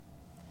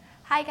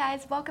Hi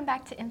guys, welcome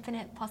back to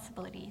Infinite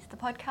Possibilities, the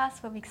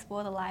podcast where we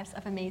explore the lives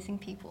of amazing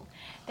people,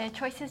 their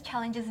choices,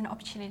 challenges and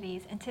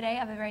opportunities. And today I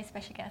have a very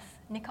special guest,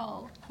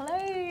 Nicole.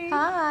 Hello.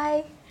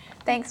 Hi.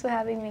 Thanks for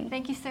having me.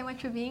 Thank you so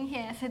much for being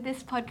here. So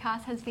this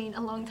podcast has been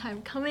a long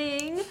time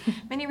coming,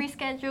 many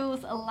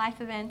reschedules, a life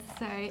event,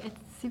 so it's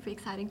super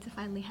exciting to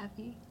finally have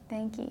you.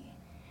 Thank you.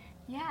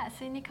 Yeah,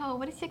 so Nicole,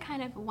 what is your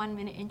kind of 1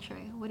 minute intro?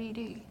 What do you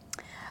do?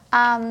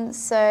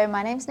 So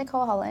my name's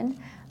Nicole Holland.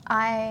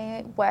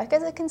 I work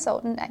as a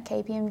consultant at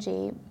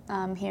KPMG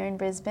here in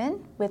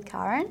Brisbane with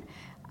Karen.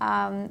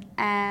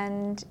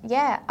 And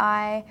yeah,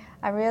 I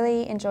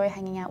really enjoy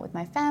hanging out with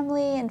my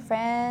family and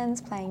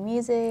friends, playing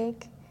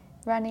music,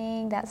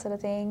 running, that sort of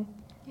thing.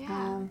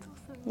 Yeah, that's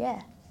awesome.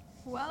 Yeah.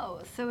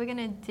 Whoa, so we're going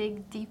to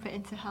dig deeper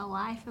into her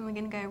life and we're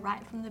going to go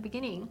right from the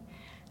beginning.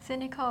 So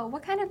Nicole,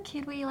 what kind of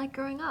kid were you like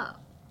growing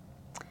up?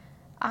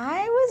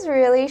 I was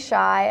really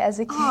shy as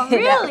a kid,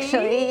 really?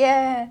 actually.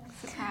 Yeah.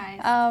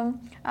 Surprise.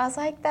 I was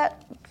like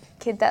that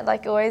kid that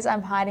like always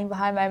I'm hiding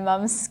behind my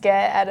mum's skirt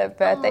at a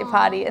birthday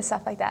party and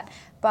stuff like that.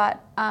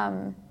 But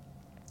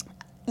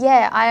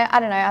yeah, I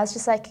don't know. I was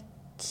just like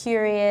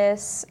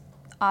curious,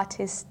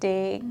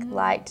 artistic,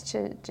 liked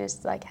to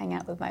just like hang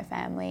out with my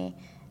family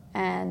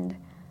and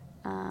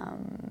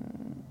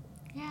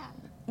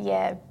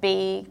yeah,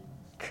 be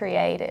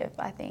creative,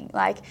 I think.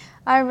 Like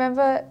I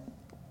remember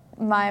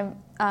my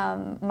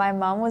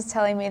mum was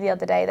telling me the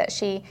other day that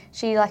she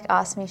like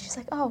asked me, she's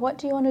like, oh, what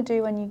do you want to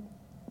do when you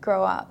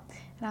grow up?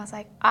 And I was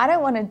like, I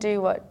don't want to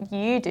do what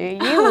you do.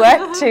 You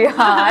work too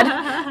hard.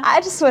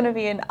 I just want to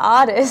be an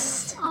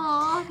artist.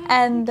 Aww,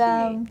 and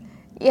so cute.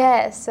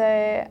 yeah,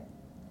 so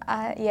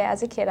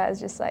as a kid, I was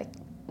just like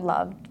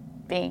loved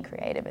being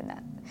creative in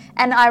that.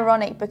 And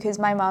ironic because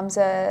my mum's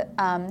a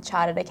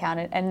chartered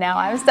accountant and now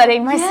I'm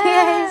studying my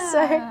CA,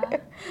 so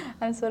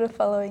I'm sort of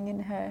following in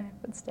her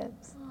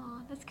footsteps.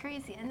 That's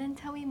crazy. And then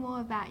tell me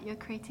more about your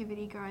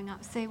creativity growing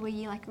up. So were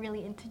you like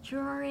really into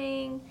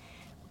drawing?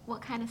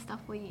 What kind of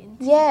stuff were you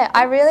into? Yeah,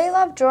 I really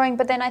love drawing,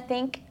 but then I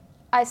think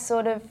I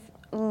sort of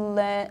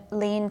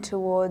leaned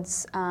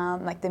towards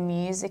like the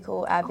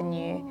musical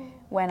avenue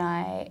when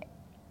I,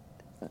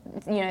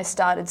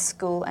 started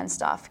school and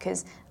stuff,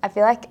 because I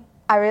feel like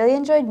I really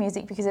enjoyed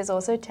music because it's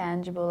also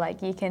tangible.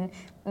 Like you can,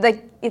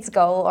 like it's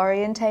goal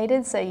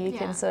orientated, so you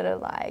can sort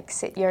of like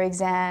sit your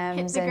exams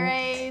hit the and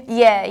grades.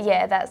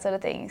 Yeah, that sort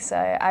of thing. So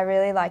I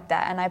really liked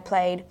that, and I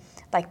played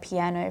like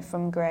piano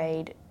from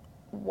grade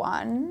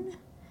 1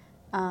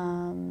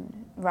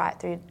 right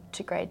through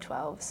to grade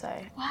 12. So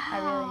I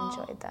really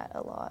enjoyed that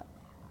a lot.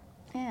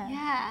 Yeah.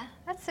 Yeah,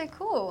 that's so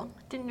cool.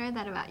 Didn't know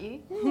that about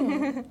you.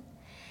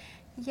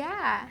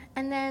 Yeah,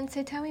 and then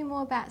so tell me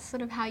more about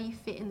sort of how you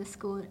fit in the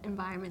school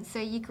environment. So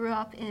you grew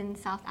up in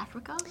South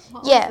Africa.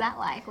 What was that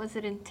like? Was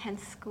it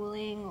intense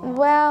schooling? Or?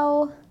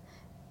 Well,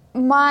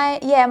 my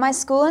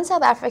school in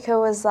South Africa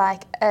was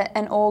like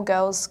an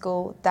all-girls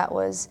school that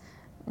was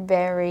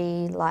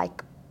very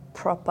like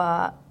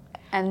proper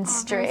and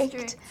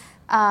strict.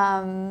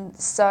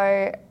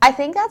 So I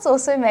think that's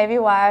also maybe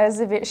why I was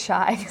a bit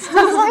shy, because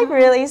I was like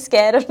really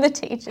scared of the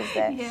teachers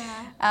there.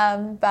 Yeah.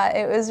 But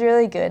it was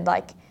really good.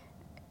 Like,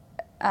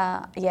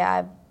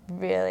 I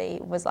really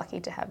was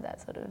lucky to have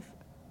that sort of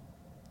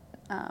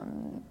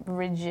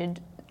rigid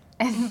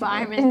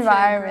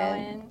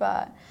environment.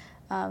 But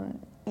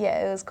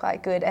it was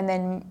quite good. And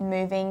then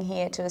moving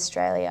here to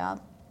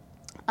Australia,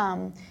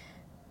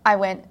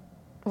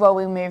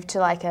 we moved to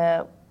like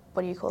a,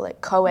 what do you call it,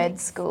 co-ed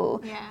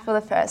school for the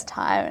first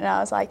time, and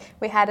I was like,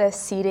 we had a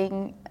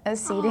seating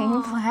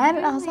plan,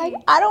 and I was like,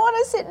 I don't want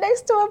to sit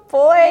next to a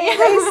boy,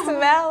 they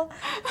smell.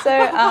 So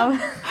no,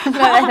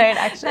 I don't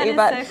actually.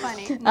 That is so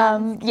funny.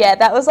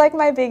 That was like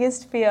my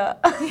biggest fear,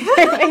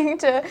 moving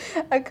to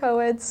a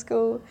co-ed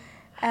school,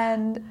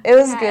 and it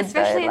was good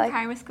especially though. in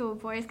primary school,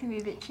 boys can be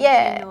a bit cheeky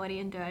and naughty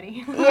and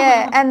dirty.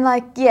 And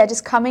like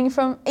just coming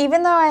from,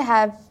 even though I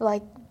have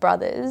like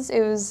brothers,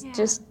 it was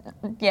just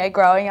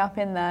growing up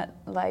in that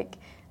like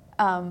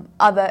the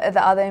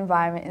other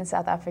environment in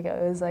South Africa,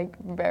 it was like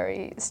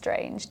very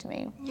strange to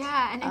me.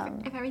 Yeah,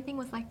 and if everything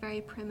was like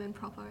very prim and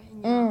proper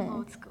in your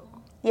old school.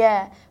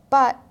 Yeah,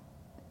 but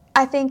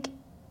I think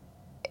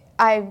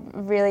I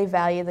really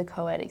value the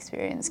co-ed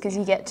experience because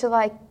you get to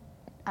like,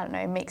 I don't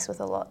know, mix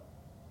with a lot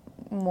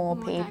more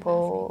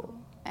people,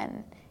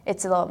 and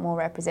it's a lot more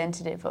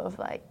representative of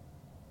like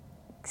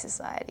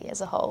society as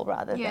a whole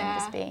rather than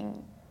just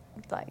being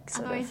like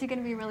sort Otherwise of... you're going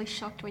to be really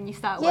shocked when you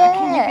start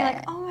working. You'd be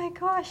like, oh my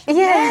gosh,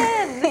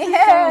 man, this is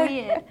so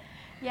weird.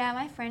 Yeah,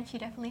 my friend, she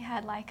definitely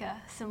had like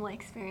a similar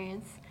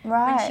experience.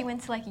 Right. When she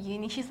went to like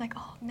uni, she's like,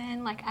 oh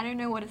man, like I don't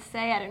know what to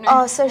say. I don't know.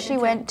 Oh, so she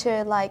went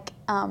to like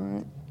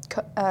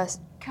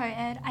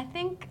co-ed. I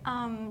think,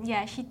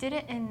 she did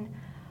it in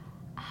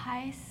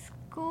high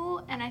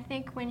school, and I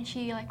think when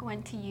she like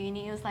went to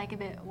uni, it was like a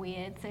bit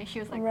weird. So she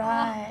was like,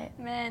 oh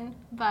man,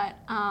 but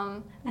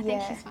I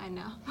think she's fine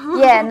now.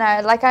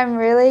 No, like I'm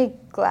really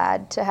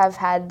glad to have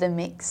had the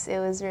mix.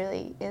 It's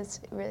really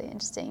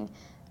interesting,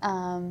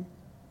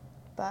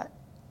 but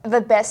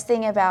the best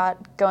thing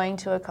about going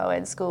to a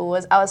co-ed school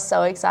was I was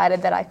so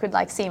excited that I could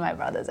like see my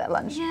brothers at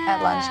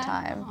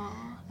lunchtime.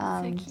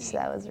 Aww, so cute. So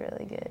that was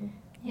really good.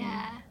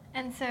 Yeah.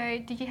 And so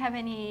did you have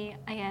any,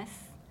 I guess,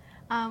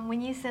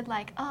 when you said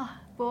like, oh,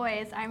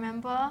 boys, I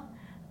remember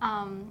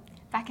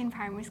back in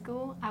primary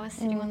school, I was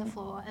sitting on the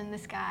floor and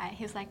this guy,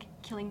 he was like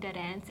killing dead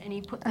ants and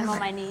he put them on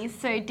my knees.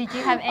 So did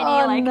you have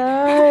any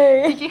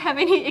did you have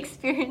any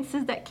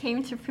experiences that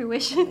came to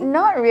fruition?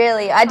 Not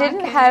really. I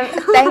didn't have,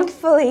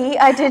 thankfully,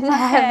 I didn't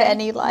have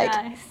any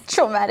like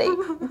traumatic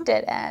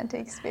dead ant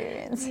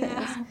experiences.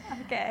 Yeah.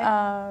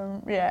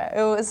 Okay.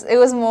 It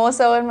was more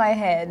so in my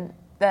head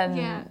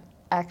than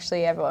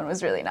actually everyone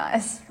was really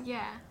nice.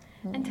 Yeah.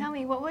 And tell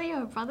me, what were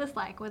your brothers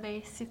like? Were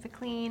they super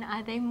clean?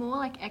 Are they more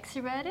like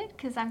extroverted?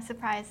 Because I'm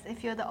surprised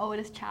if you're the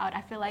oldest child, I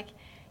feel like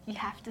you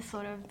have to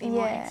sort of be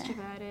more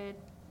extroverted.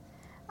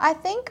 I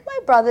think my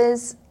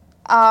brothers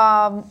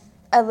are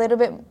a little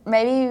bit,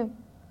 maybe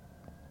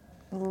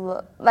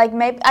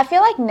I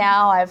feel like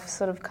now I've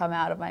sort of come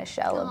out of my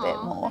shell a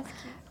bit more.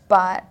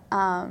 But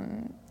I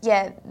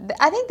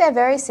think they're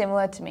very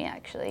similar to me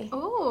actually.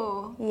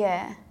 Ooh.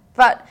 Yeah.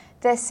 But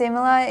they're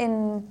similar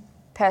in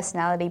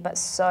personality but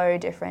so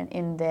different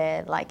in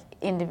their like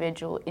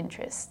individual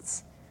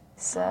interests.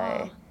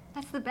 So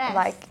that's the best.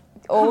 Like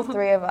all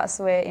three of us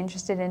were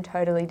interested in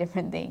totally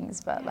different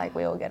things, but like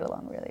we all get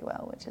along really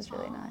well, which is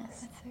really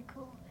nice. That's so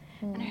cool.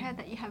 And I heard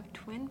that you have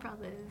twin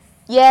brothers.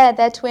 Yeah,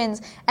 they're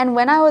twins. And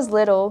when I was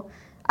little,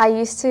 I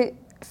used to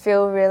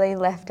feel really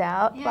left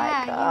out.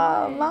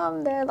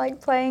 Mum, they're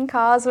like playing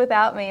cars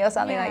without me or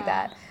something like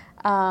that.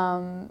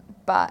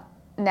 But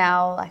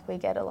now like we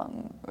get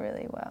along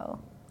really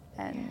well.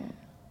 And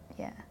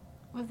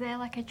was there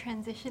like a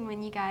transition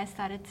when you guys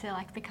started to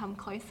like become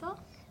closer?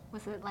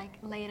 Was it like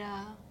later?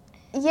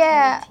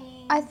 Yeah,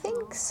 I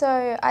think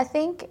so. I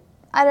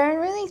don't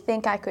really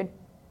think I could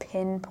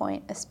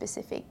pinpoint a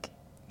specific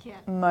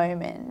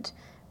moment,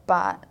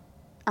 but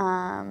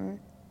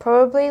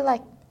probably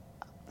like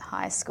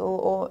high school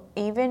or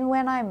even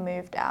when I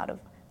moved out of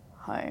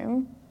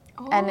home,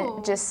 and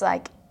it just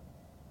like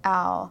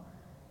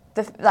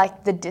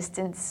the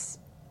distance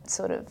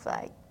sort of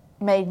like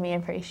made me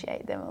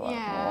appreciate them a lot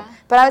more.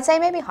 But I would say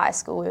maybe high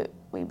school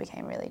we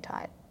became really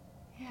tight.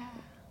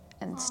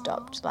 And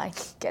stopped like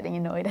getting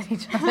annoyed at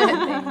each other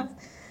and things.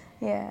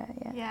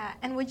 Yeah.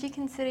 And would you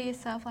consider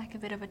yourself like a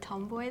bit of a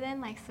tomboy then,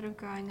 like sort of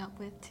growing up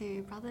with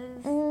two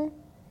brothers?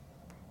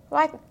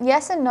 Like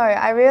yes and no.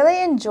 I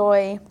really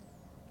enjoy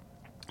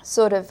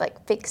sort of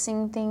like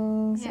fixing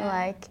things,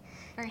 like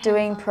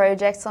doing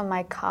projects on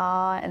my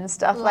car and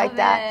stuff like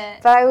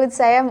that. But I would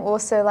say I'm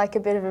also like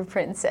a bit of a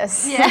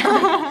princess.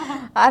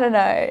 Yeah. I don't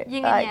know.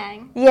 Yin like, and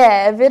yang.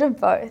 Yeah, a bit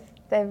of both.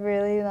 They're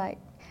really like...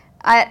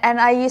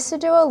 I used to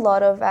do a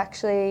lot of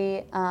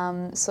actually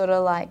sort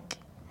of like,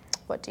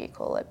 what do you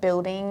call it,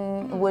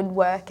 building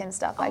woodwork and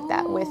stuff like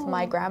that with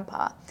my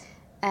grandpa.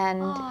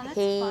 And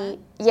fun.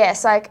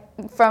 Yes, like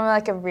from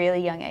like a really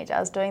young age, I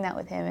was doing that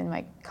with him and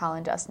my Carl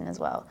and Justin as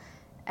well.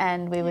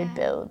 And we would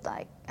build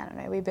like, I don't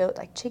know, we built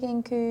like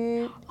chicken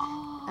coops,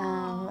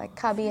 like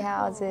cubby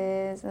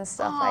houses and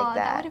stuff like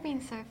that. That would have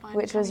been so fun.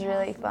 Which was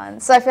really fun.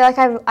 So I feel like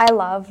I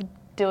love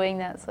doing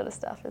that sort of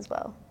stuff as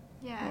well.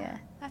 Yeah,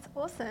 that's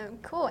awesome.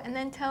 Cool. And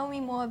then tell me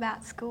more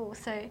about school.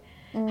 So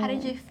how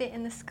did you fit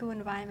in the school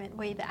environment?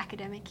 Were you the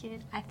academic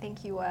kid? I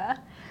think you were.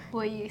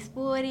 Were you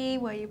sporty?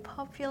 Were you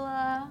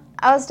popular?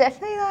 I was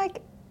definitely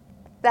like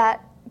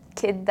that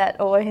kid that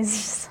always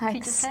just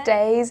like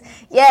stays.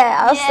 Yeah,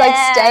 I was like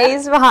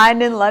stays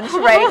behind in lunch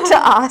break to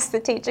ask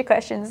the teacher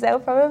questions. They were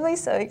probably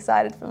so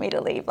excited for me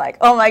to leave. Like,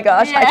 oh my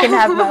gosh, I can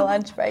have my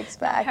lunch breaks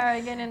back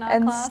and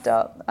class.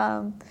 Stop.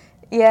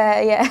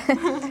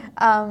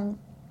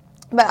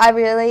 But I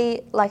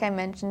really, like I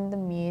mentioned, the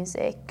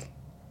music,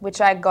 which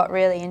I got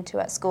really into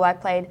at school. I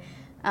played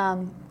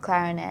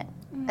clarinet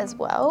as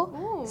well.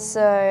 Ooh.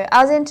 So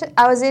I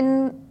was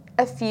in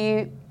a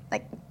few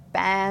like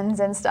bands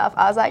and stuff.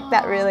 I was like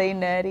that really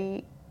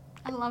nerdy,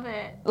 I love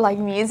it, like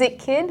music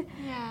kid.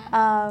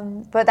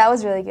 But that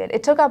was really good.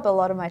 It took up a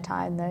lot of my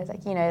time though,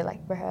 like like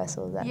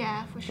rehearsals at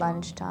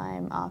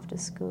lunchtime, after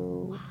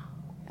school,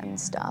 and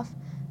stuff.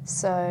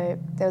 So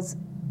there was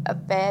a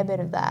fair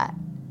bit of that,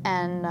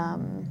 and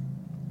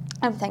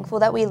I'm thankful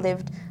that we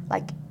lived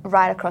like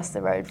right across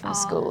the road from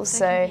school.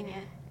 So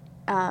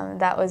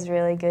that was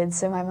really good.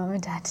 So my mum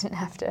and dad didn't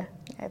have to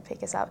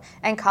pick us up.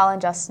 And Carl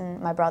and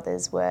Justin, my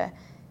brothers, were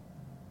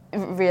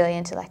really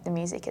into like the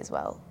music as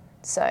well.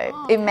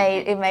 So it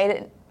made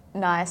it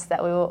nice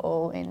that we were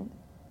all in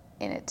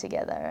it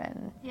together.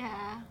 And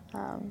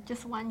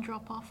just one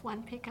drop off,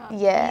 one pick up.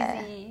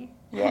 Easy.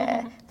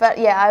 Yeah. But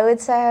I would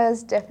say I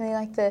was definitely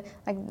like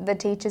the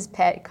teacher's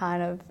pet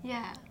kind of.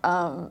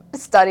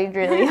 Studied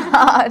really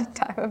hard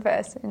type of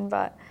person.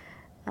 But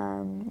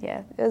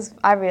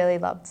I really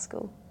loved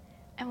school.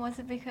 And was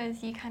it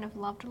because you kind of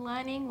loved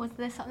learning? Was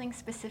there something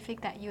specific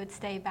that you would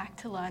stay back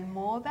to learn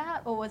more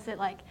about? Or was it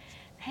like,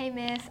 hey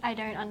miss, I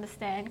don't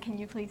understand, can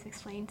you please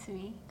explain to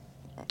me?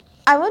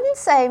 I wouldn't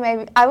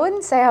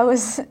say I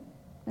was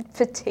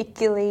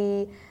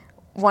particularly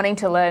wanting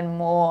to learn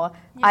more.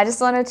 Yeah. I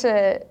just wanted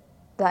to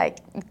like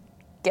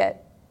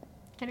get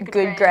a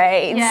good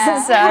grades.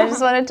 Yeah. So I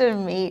just wanted to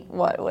meet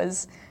what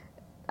was,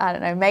 I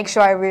don't know, make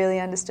sure I really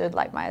understood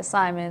like my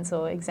assignments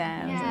or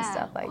exams and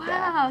stuff like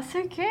that. Wow,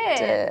 so good.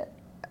 To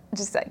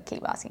just like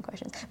keep asking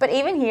questions. But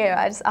even here,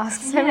 I just ask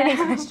so many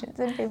questions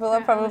and people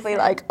are probably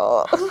like,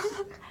 oh.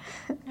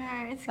 No,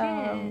 it's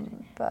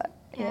good. But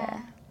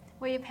yeah.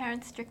 Were your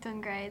parents strict on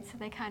grades, so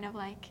they kind of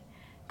like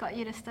got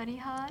you to study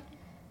hard?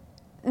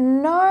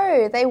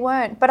 No, they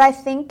weren't. But I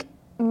think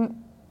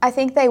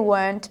they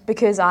weren't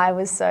because I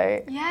was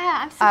so... Yeah,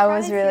 I'm surprised I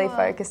was really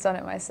focused on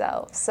it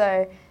myself.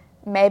 So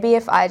maybe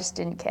if I just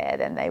didn't care,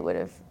 then they would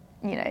have,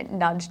 you know,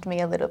 nudged me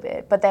a little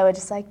bit. But they were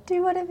just like,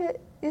 do whatever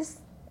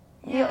is...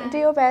 do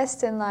your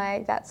best and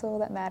like that's all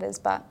that matters.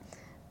 But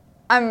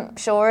I'm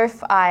sure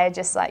if I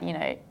just like, you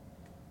know,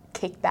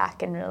 kick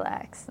back and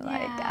relax and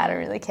like I don't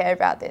really care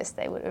about this,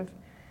 they would have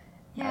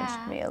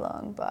nudged me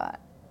along. But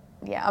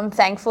yeah, I'm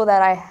thankful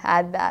that I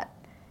had that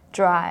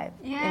drive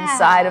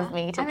inside of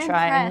me to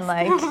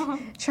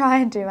try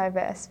and do my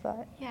best.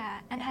 But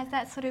and has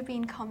that sort of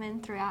been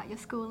common throughout your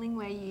schooling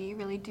where you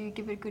really do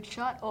give it a good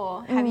shot,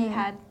 or have you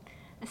had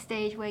a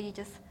stage where you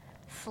just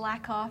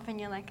slack off and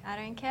you're like, I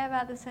don't care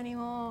about this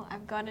anymore,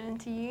 I've gotten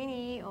into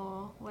uni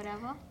or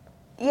whatever?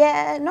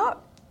 Yeah,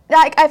 not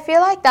like I feel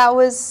like that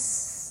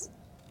was,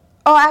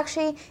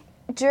 actually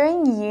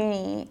during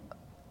uni,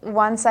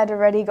 once I'd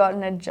already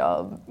gotten a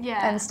job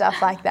and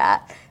stuff like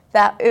that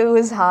it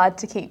was hard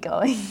to keep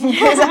going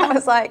because I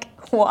was like,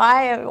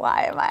 why am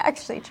I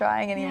actually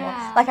trying anymore?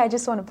 Like I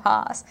just want to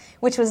pass,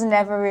 which was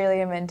never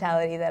really a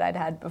mentality that I'd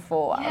had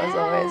before. I was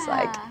always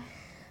like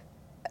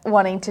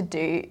wanting to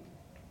do,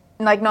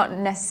 like not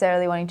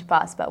necessarily wanting to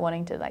pass, but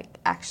wanting to like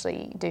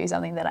actually do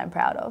something that I'm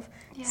proud of.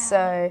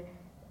 So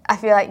I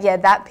feel like,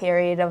 that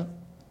period of,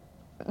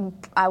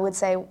 I would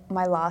say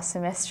my last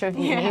semester of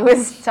uni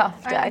was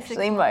tough to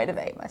actually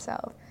motivate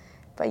myself.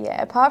 But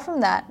apart from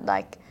that,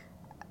 like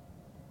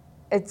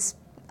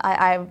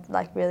I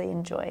like really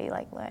enjoy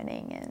like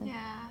learning and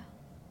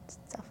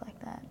stuff like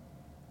that.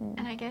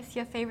 And I guess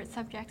your favourite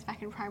subjects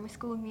back in primary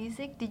school,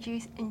 music, did you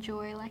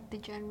enjoy like the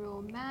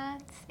general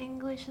maths,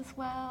 English as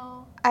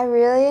well? I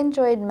really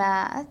enjoyed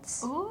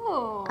maths.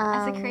 Ooh,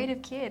 as a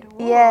creative kid.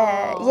 Whoa.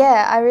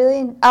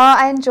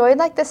 I enjoyed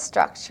like the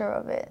structure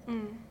of it.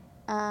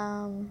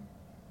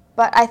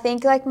 But I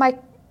think like my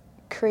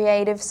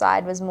creative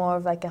side was more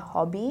of like a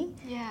hobby.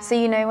 Yeah. So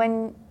you know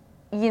when,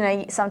 you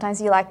know,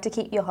 sometimes you like to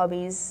keep your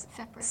hobbies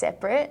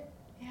separate.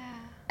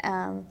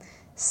 Yeah.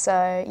 So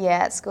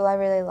at school I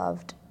really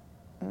loved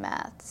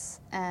maths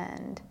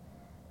and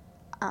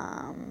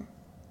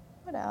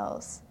what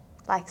else?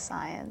 Like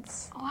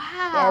science.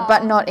 Wow. Yeah,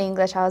 but not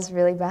English. I was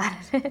really bad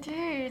at it.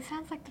 Dude,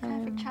 sounds like the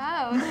perfect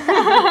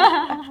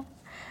child.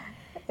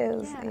 It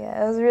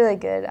was really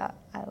good. I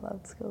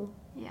loved school.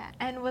 Yeah,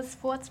 and was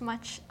sports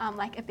much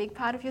like a big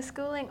part of your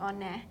schooling or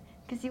nah?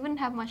 Because you wouldn't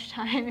have much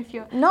time if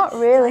you're... Not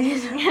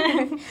really.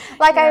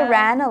 Like I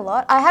ran a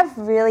lot. I have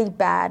really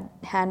bad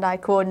hand-eye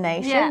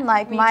coordination. Yeah,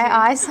 like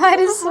my eyesight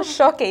is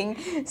shocking.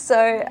 So,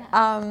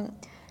 and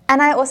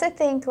I also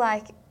think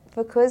like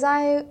because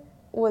I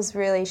was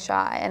really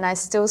shy and I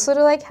still sort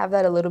of like have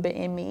that a little bit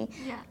in me,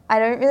 I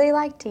don't really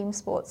like team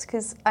sports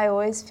because I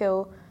always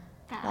feel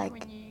bad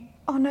like,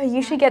 oh no,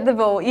 you should get the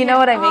ball. You know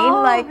what I mean?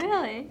 Oh, like,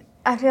 really?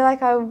 I feel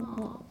like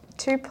I'm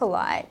too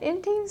polite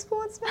in team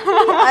sports maybe.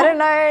 I don't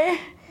know.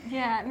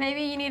 Yeah,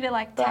 maybe you need to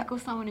like tackle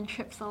someone and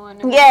trip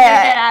someone and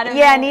get out of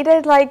it. I need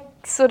to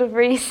like sort of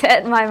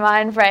reset my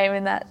mind frame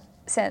in that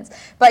sense.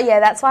 But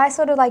that's why I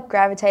sort of like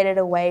gravitated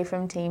away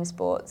from team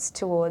sports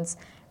towards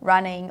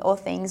running or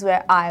things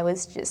where I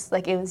was just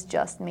like, it was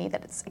just me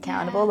that's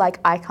accountable. Like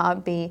I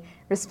can't be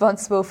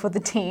responsible for the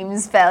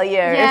team's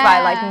failure if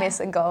I like miss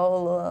a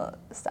goal or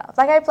stuff.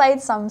 Like I played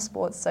some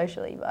sports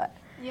socially, but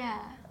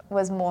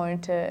was more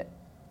into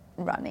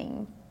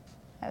running,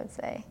 I would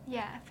say.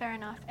 Yeah, fair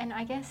enough. And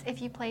I guess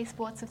if you play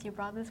sports with your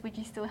brothers, would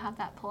you still have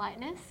that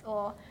politeness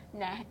or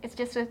nah, it's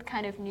just with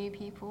kind of new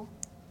people?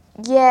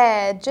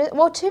 Yeah,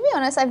 well, to be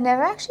honest, I've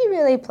never actually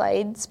really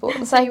played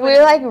sports. Like we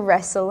like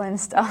wrestle and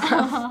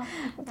stuff,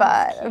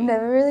 but I've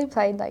never really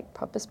played like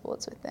proper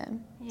sports with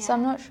them. So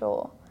I'm not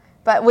sure.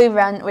 But we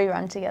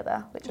run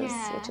together, which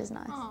is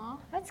nice. Aww,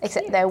 that's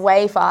Except cute. They're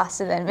way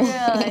faster than me.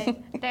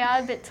 Really? They are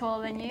a bit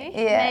taller than you?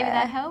 Yeah. Maybe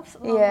that helps?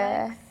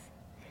 Legs.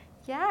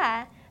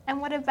 Yeah. And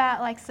what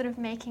about like sort of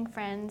making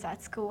friends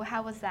at school?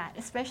 How was that?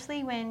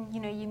 Especially when, you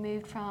know, you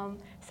moved from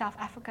South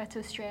Africa to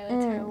Australia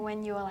to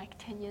when you were like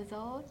 10 years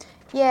old?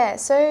 Yeah,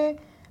 so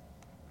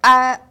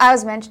I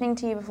was mentioning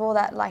to you before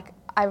that like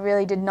I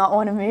really did not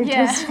want to move to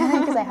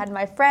Australia because I had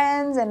my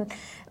friends and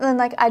then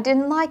like I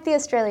didn't like the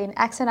Australian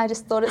accent. I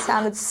just thought it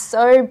sounded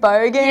so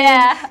bogan.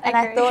 Yeah, and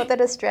I thought that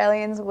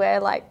Australians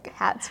wear like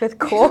hats with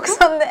corks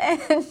on the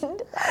end. I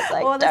was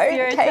like,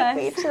 don't take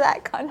me to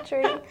that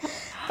country.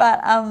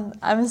 But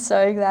I'm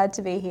so glad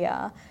to be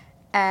here.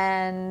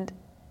 And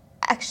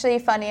actually,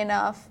 funny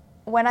enough,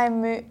 when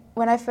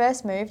I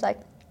first moved, like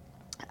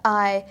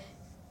no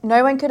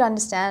one could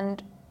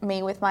understand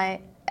me with my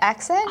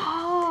accent.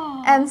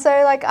 Oh. And so,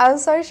 like, I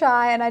was so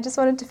shy and I just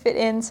wanted to fit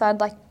in, so I'd,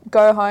 like,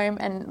 go home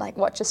and, like,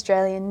 watch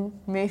Australian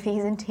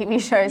movies and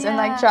TV shows and,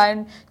 like, try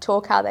and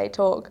talk how they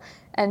talk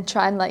and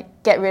try and,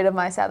 like, get rid of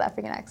my South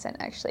African accent,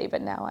 actually.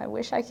 But now I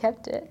wish I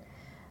kept it.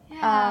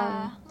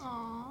 Yeah.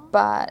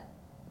 But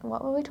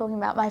what were we talking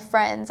about? My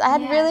friends. I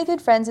had really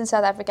good friends in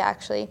South Africa,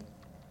 actually,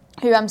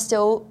 who I'm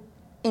still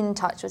in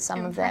touch with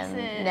some of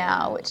them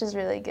now, which is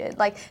really good.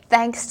 Like,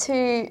 thanks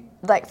to,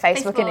 like,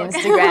 Facebook. And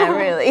Instagram,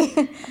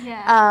 really.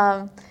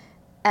 Yeah.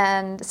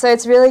 And so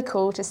it's really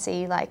cool to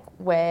see, like,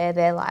 where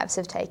their lives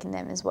have taken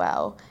them as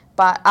well.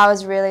 But I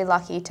was really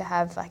lucky to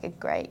have, like, a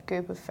great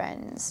group of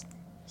friends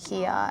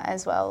here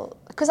as well,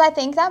 because I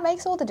think that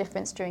makes all the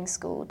difference during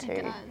school too.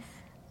 It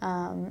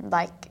does.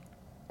 Like,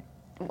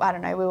 I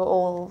don't know, we were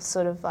all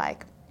sort of,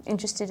 like,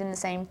 interested in the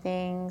same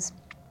things,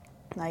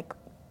 like,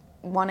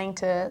 wanting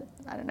to,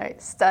 I don't know,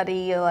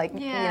 study or, like,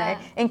 you know,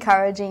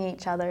 encouraging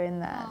each other in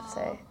that.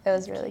 So it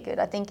was really good.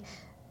 I think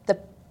the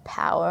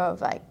power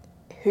of, like,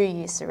 who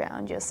you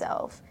surround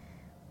yourself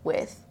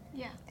with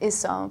is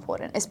so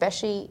important,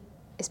 especially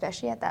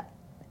at that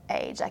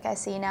age. Like, I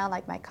see now,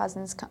 like, my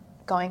cousins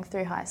going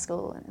through high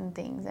school and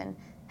things, and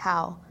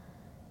how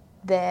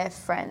their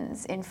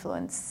friends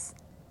influence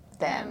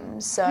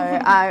them. So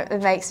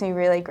it makes me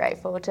really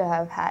grateful to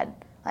have had,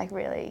 like,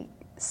 really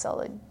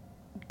solid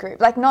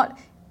group. Like, not,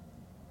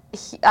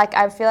 like,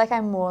 I feel like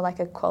I'm more like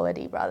a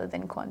quality rather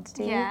than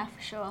quantity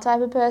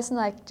type of person.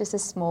 Like, just a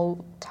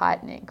small,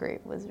 tight-knit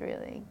group was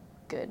really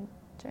good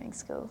during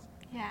school.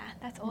 Yeah,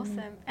 that's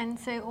awesome. And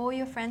so all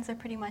your friends are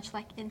pretty much,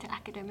 like, into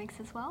academics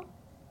as well?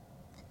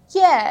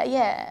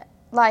 Yeah.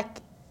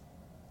 Like,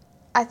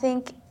 I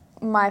think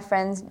my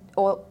friends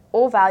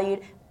all valued,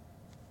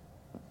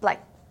 like,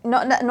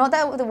 not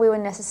that we were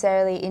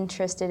necessarily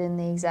interested in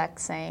the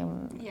exact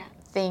same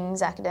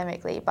things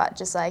academically, but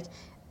just, like,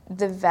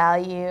 the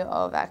value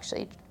of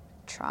actually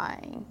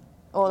trying,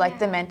 or, like,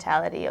 the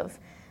mentality of,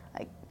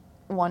 like,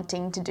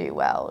 wanting to do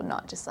well,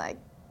 not just, like,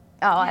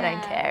 oh, I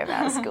don't care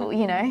about school,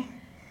 you know?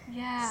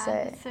 Yeah, so,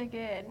 that's so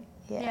good.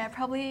 Yeah,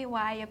 probably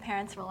why your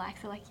parents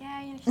relax. They're like,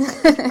 yeah, you're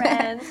just with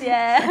friends,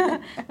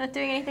 not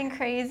doing anything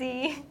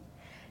crazy.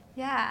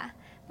 Yeah,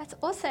 that's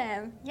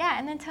awesome. Yeah,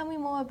 and then tell me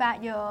more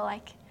about your,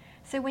 like,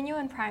 so when you were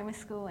in primary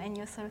school and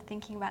you're sort of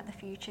thinking about the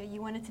future,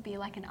 you wanted to be,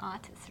 like, an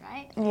artist,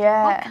 right?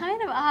 Yeah. What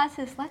kind of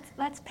artist?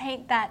 Let's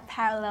paint that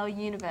parallel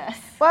universe.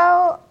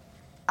 Well,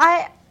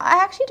 I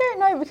actually don't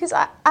know, because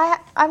I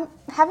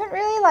haven't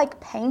really, like,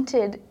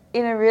 painted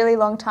in a really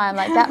long time.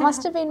 Like, that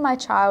must have been my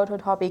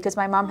childhood hobby, because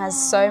my mum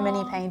has so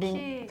many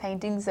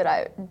paintings that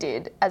I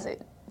did as a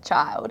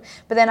child.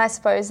 But then I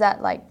suppose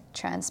that, like,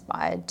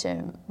 transpired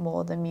to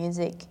more the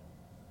music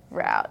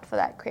route for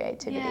that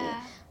creativity.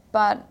 Yeah.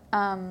 But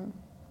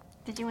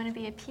did you want to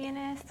be a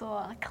pianist or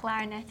a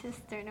clarinetist?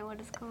 Don't know what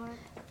it's called.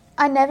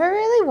 I never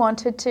really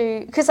wanted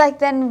to, because, like,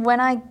 then when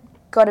I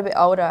got a bit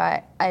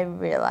older, I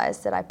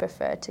realised that I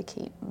prefer to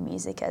keep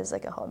music as,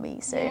 like, a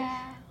hobby. So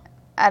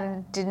I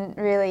didn't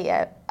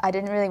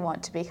really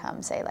want to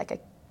become, say, like, a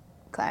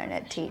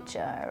clarinet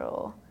teacher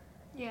or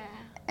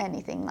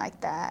anything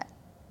like that.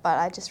 But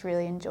I just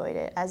really enjoyed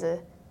it as a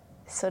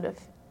sort of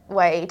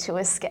way to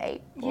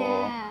escape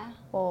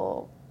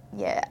or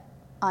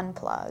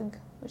unplug,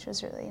 which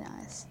was really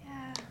nice.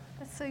 Yeah,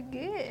 that's so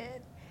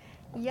good.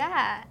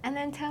 Yeah, and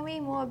then tell me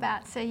more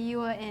about, so you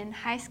were in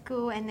high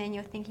school and then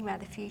you're thinking about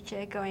the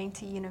future, going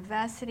to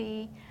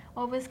university.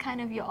 What was kind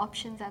of your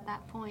options at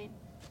that point?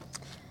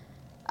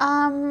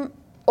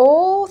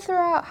 All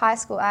throughout high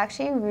school, I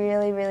actually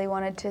really, really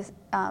wanted to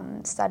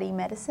study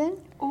medicine.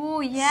 Oh,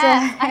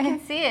 yeah, so I can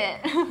see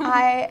it.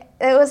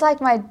 It was like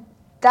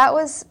that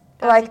was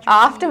like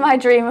after my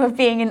dream of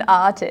being an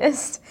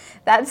artist.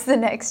 That's the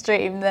next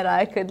dream that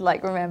I could,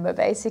 like, remember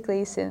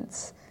basically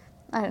since,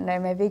 I don't know,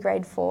 maybe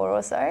grade 4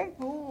 or so.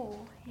 Oh,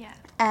 yeah.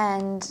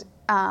 And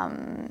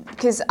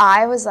because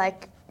I was,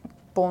 like,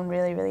 born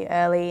really, really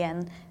early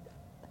and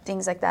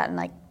things like that, and,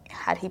 like,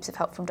 had heaps of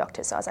help from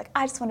doctors. So I was like,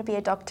 I just want to be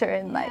a doctor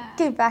and like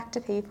give back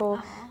to people,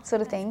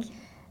 sort of thing. Cute.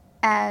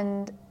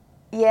 And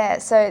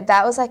so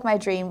that was, like, my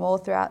dream all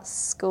throughout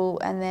school.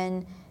 And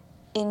then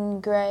in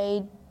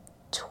grade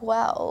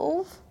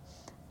 12,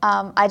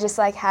 I just,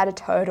 like, had a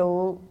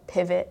total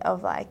pivot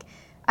of, like,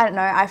 I don't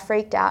know, I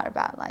freaked out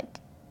about, like,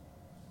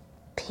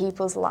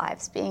 people's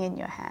lives being in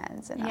your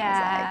hands. And I was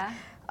like,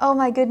 oh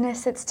my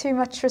goodness, it's too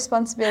much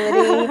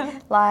responsibility.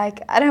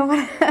 Like, I don't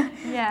want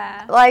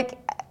to, like,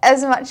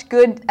 as much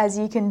good as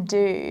you can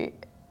do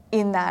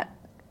in that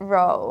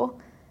role,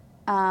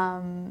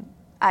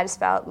 I just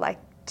felt, like,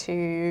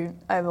 too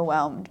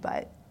overwhelmed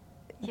by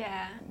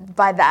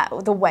that,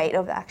 the weight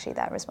of actually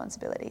that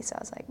responsibility. So I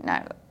was like,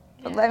 no,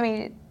 let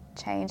me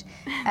change.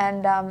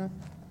 And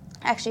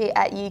actually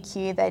at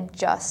UQ, they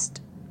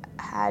just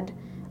had,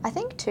 I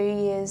think, 2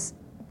 years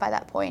by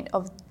that point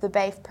of the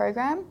BAFE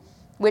program,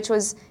 which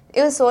was,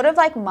 it was sort of,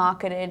 like,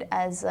 marketed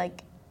as,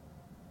 like,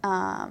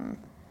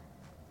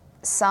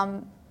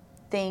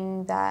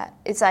 something that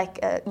it's like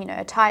a, you know,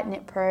 a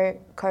tight-knit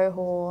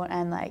cohort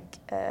and, like,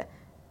 a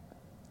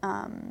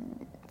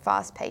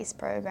fast-paced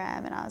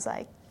program, and I was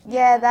like,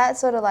 yeah, that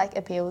sort of like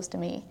appeals to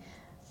me.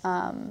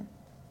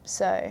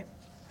 So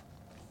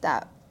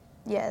that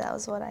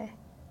was what I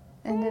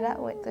ended up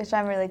with, which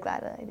I'm really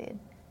glad that I did.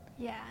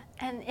 Yeah,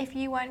 and if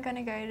you weren't going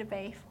to go to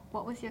BAFE,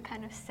 what was your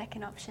kind of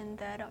second option,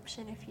 third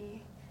option, if you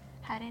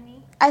had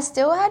any? I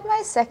still had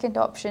my second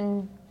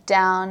option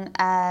down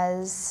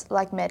as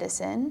like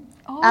medicine,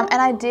 Oh.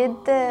 And I did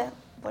the,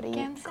 what do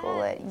you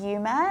call it,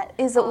 UMAT?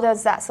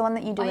 That's the one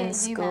that you do in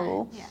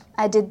school. UMAT, yeah.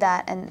 I did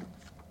that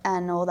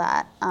and all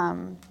that,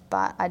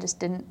 but I just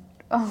didn't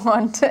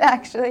want to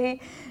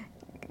actually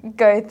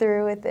go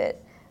through with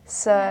it.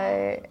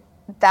 So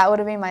that would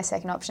have been my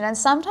second option. And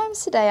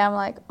sometimes today I'm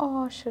like,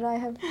 oh, should I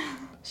have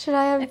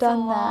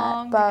done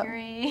that? But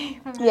degree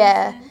for medicine.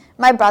 Yeah,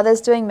 my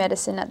brother's doing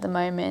medicine at the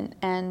moment,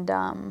 and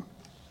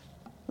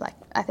like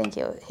I think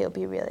he'll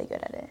be really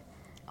good at it.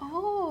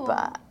 Oh.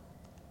 But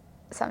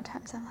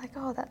sometimes I'm like,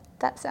 oh,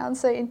 that sounds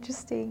so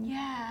interesting.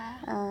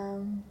 Yeah.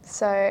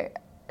 So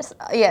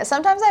yeah,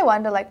 sometimes I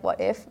wonder like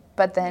what if,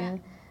 but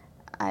then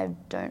I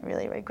don't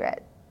really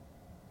regret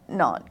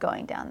not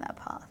going down that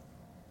path.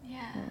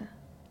 Yeah.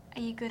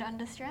 Are you good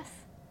under stress?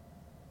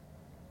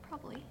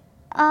 Probably.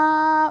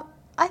 I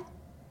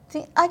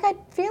feel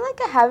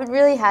like I haven't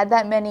really had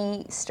that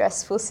many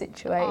stressful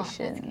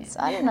situations.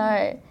 I don't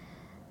know.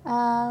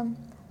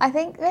 I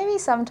think maybe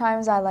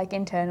sometimes I like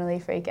internally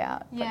freak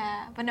out.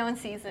 Yeah, but no one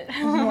sees it.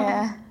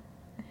 Yeah.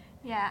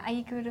 Yeah, are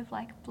you good with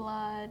like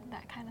blood,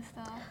 that kind of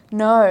stuff?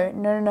 No.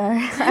 I'm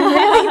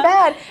really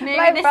bad.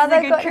 My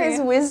brother got his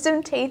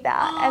wisdom teeth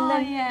out, and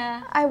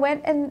then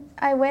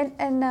I went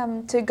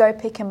and to go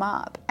pick him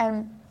up,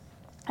 and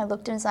I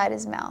looked inside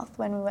his mouth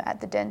when we were at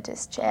the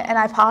dentist chair, and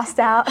I passed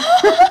out.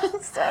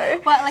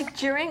 So. What, like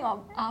during or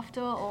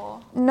after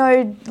or?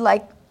 No,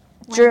 like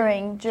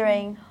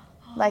during,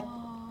 like.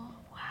 Oh,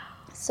 wow.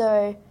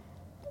 So,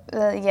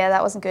 yeah,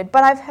 that wasn't good.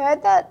 But I've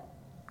heard that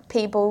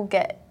people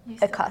get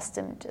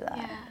accustomed to that.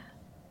 Yeah.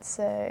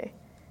 So,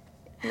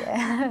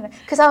 yeah,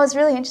 because I was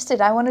really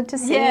interested. I wanted to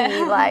see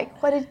like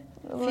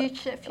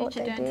future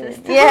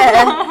dentist.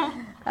 Yeah.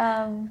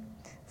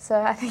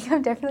 So I think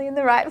I'm definitely in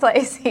the right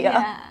place here.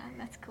 Yeah,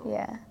 that's cool.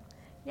 Yeah.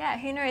 Yeah,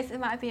 who knows? It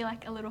might be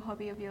like a little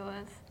hobby of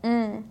yours.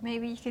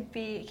 Maybe you could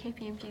be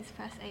KPMG's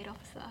first aid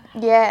officer.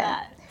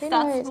 Yeah. Who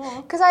Start knows?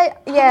 small. Because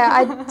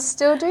I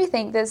still do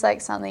think there's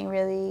like something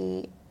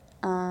really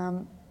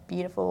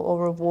beautiful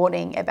or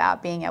rewarding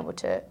about being able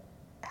to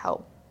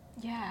help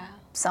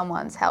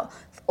someone's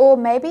health. Or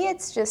maybe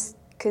it's just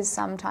because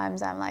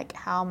sometimes I'm like,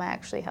 how am I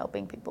actually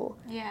helping people?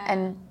 Yeah.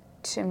 And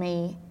to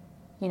me,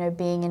 you know,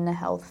 being in the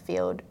health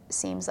field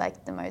seems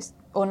like the most,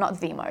 or not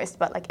the most,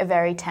 but like a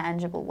very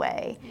tangible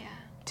way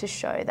to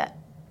show that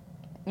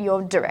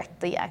you're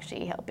directly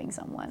actually helping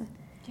someone.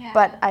 Yeah.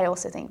 But I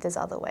also think there's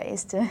other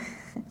ways to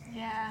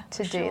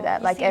do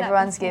that. Like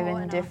everyone's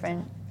given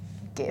different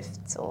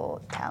gifts or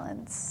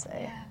talents.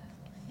 So.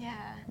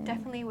 Yeah,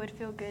 definitely would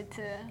feel good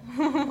to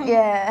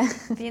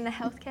be in the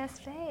healthcare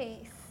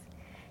space.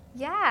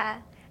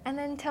 Yeah, and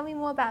then tell me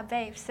more about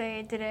BAFE.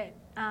 So did it,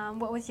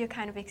 what was your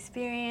kind of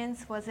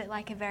experience? Was it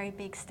like a very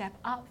big step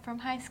up from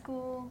high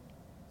school?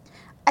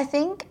 I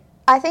think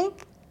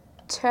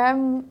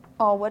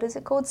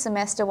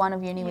semester one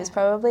of uni was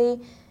probably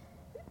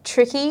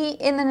tricky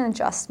in an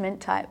adjustment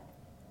type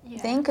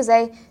thing, because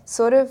they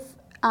sort of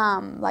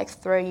like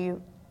throw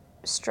you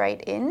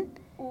straight in.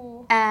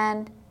 Ooh.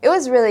 And it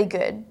was really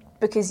good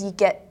because you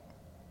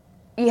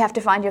have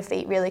to find your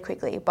feet really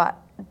quickly, but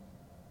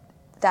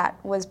that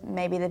was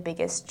maybe the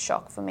biggest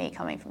shock for me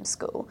coming from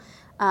school.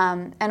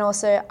 And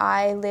also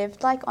I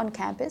lived like on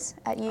campus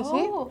at UQ.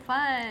 Oh,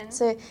 fun.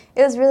 So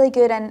it was really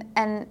good,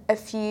 and a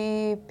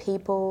few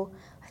people,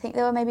 I think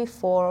there were maybe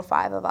 4 or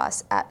 5 of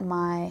us at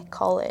my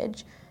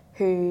college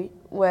who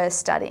were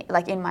studying,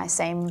 like in my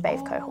same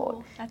BAFE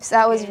cohort. So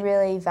that was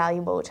really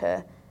valuable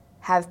to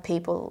have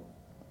people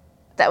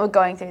that were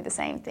going through the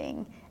same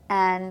thing.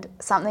 And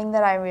something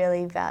that I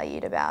really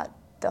valued about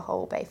the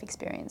whole BAFE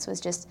experience was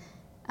just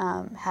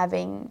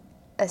having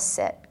a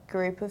set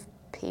group of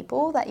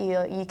people that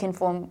you can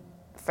form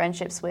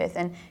friendships with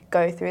and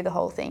go through the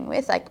whole thing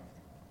with. Like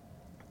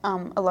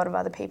a lot of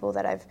other people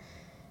that I've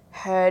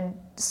heard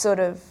sort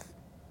of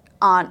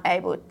aren't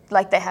able,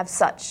 like they have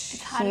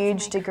such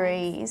huge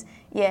degrees.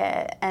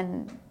 Yeah,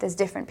 and there's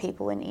different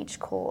people in each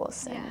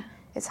course, and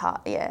it's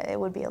hard. Yeah, it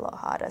would be a lot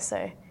harder.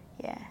 So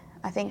yeah,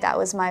 I think that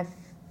was my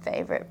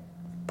favourite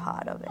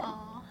part of it.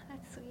 Oh,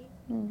 that's sweet.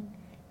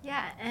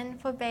 Yeah, and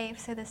for BAFE,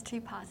 so there's 2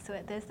 parts to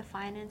it. There's the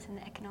finance and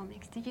the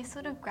economics. Did you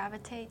sort of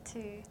gravitate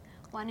to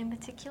one in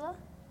particular?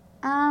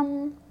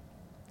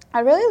 I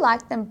really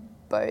liked them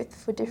both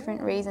for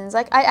different reasons.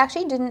 Like I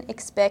actually didn't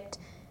expect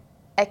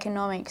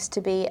economics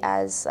to be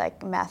as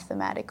like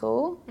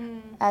mathematical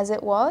as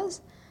it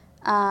was.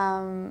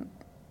 I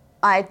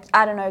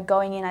don't know,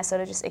 going in I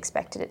sort of just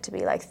expected it to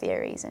be like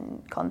theories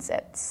and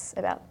concepts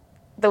about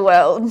the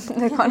world,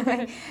 the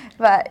economy.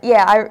 But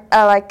yeah,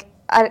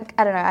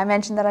 I don't know, I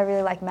mentioned that I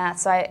really like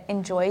maths, so I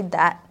enjoyed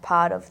that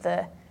part of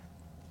the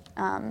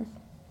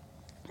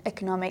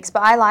economics,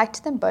 but I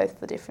liked them both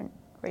for different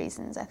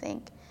reasons, I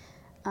think.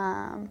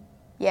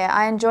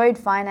 I enjoyed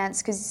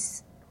finance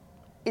because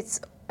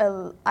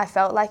I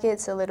felt like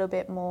it's a little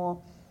bit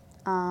more,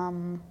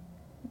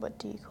 what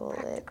do you call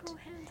Practical,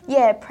 it? hands-on?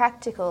 Yeah,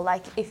 practical.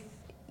 Like if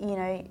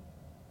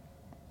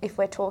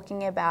we're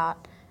talking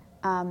about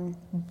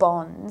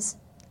bonds,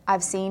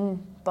 I've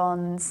seen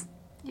bonds.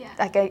 Yeah.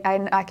 Like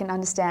I can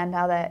understand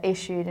how they're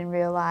issued in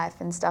real life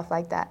and stuff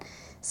like that.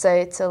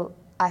 So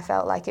I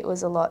felt like it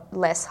was a lot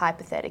less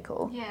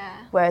hypothetical.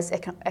 Yeah. Whereas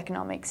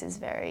economics is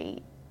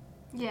very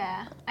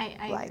Yeah,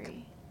 I like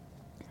agree.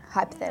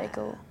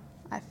 hypothetical,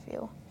 I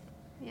feel.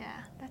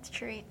 Yeah, that's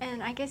true.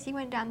 And I guess you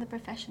went down the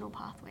professional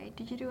pathway.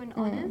 Did you do an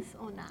honours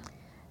or not?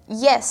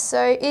 Yes,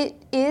 so it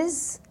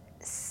is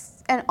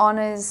an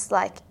honours,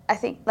 like I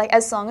think, like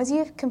as long as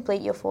you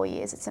complete your 4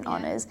 years, it's an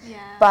honours. Yeah.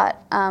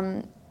 But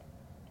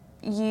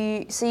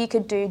you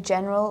could do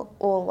general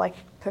or like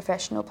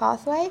professional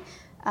pathway,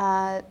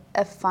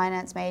 a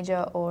finance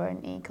major or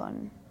an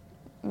econ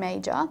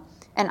major,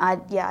 and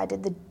I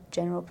did the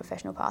general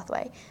professional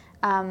pathway.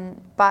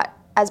 But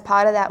as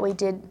part of that, we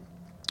did,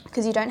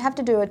 because you don't have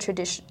to do a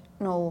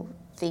traditional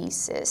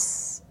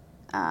thesis.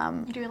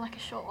 You do like a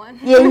short one.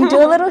 Yeah, you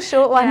do a little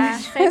short one.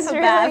 Yeah, It's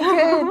really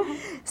good.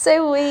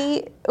 So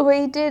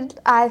we did.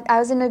 I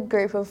was in a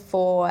group of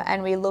 4,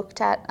 and we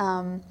looked at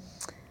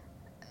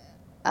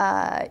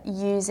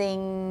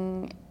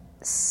using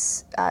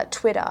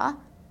Twitter,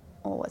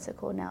 or what's it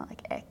called now,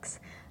 like X.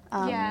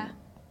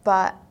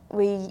 But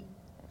we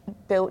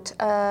built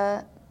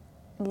a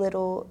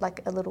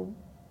little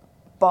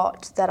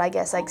bot that I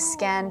guess like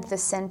scanned the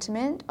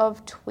sentiment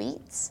of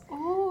tweets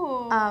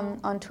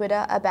on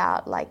Twitter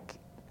about like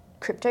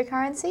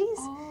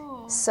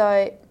cryptocurrencies.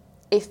 So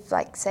if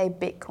like say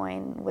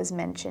Bitcoin was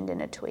mentioned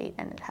in a tweet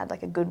and it had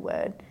like a good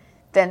word,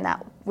 then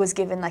that was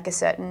given like a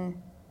certain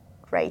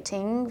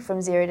rating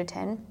from 0 to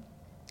 10.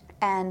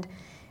 And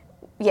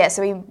yeah,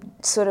 so we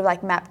sort of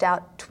like mapped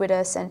out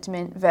Twitter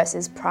sentiment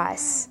versus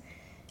price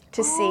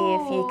to see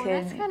if you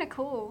could. That's kind of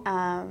cool.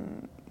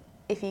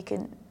 If you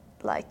could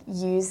like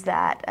use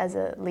that as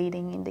a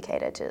leading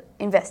indicator to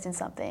invest in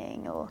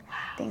something or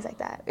things like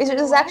that. It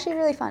was actually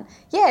really fun.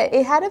 Yeah,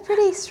 it had a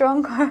pretty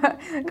strong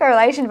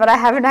correlation, but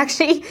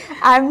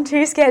I'm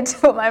too scared to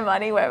put my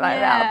money where my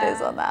mouth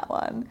is on that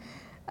one.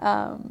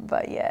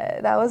 But yeah,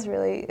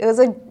 it was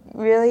a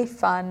really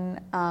fun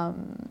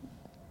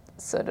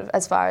sort of,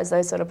 as far as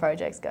those sort of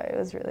projects go, it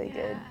was really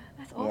good.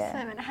 That's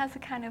awesome. And it has a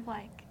kind of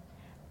like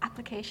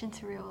application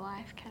to real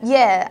life.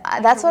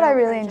 That's what I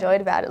really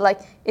enjoyed about it. Like,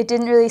 it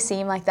didn't really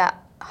seem like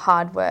that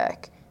hard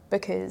work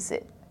because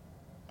it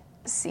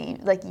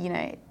seemed like,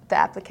 the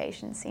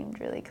application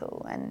seemed really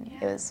cool and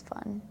it was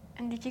fun.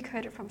 And did you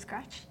code it from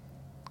scratch?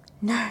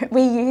 No,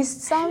 we used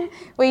some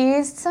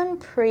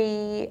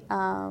prepackaged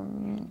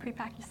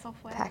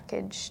software.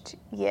 Packaged,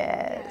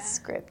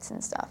 scripts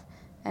and stuff,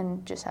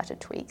 and just had to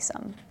tweak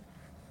some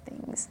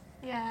things.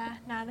 Yeah,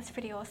 no, that's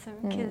pretty awesome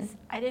because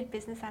I did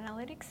business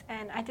analytics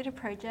and I did a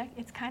project.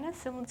 It's kind of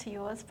similar to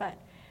yours, but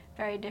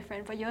very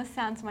different. But yours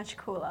sounds much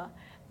cooler.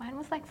 Mine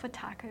was like for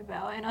Taco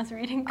Bell, and I was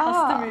reading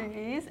custom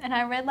reviews, and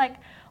I read like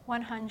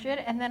 100,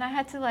 and then I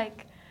had to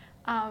like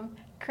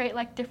create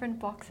like different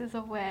boxes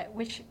of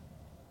which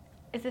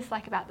is this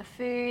like about the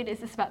food? Is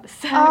this about the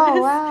service? Oh,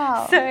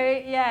 wow. So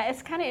yeah,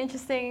 it's kind of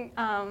interesting.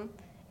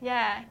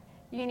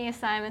 Uni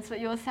assignments, but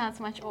yours sounds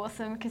much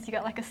awesome because you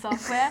got like a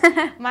software.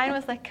 Mine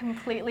was like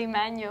completely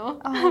manual.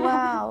 Oh,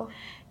 wow.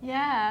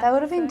 Yeah. That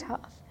would have been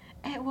tough.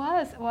 It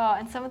was. Well,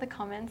 and some of the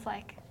comments,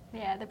 like,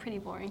 they're pretty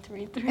boring to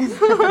read through.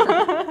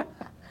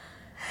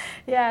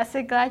 Yeah,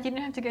 so glad you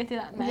didn't have to go through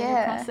that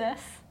manual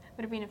process.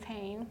 Would have been a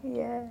pain.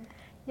 Yeah.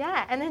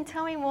 Yeah, and then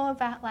tell me more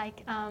about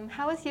like,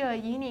 how was your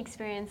uni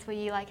experience? Were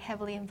you like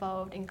heavily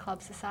involved in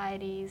club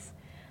societies?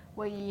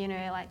 Were you,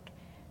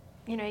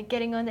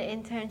 getting on the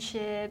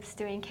internships,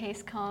 doing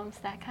case comps,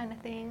 that kind of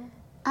thing?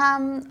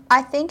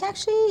 I think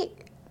actually,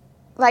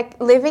 like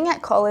living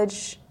at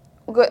college,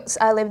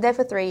 I lived there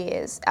for 3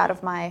 years out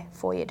of my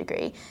 4-year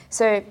degree.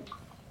 So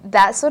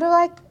that sort of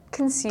like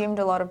consumed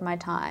a lot of my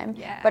time.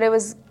 Yeah. But it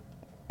was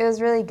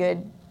really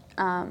good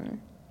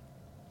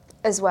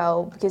as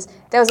well because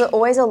there was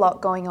always a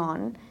lot going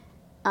on,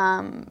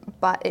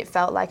 but it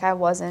felt like I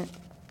wasn't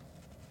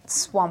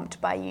swamped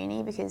by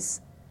uni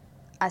because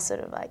I sort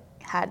of like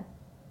had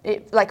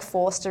it like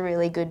forced a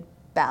really good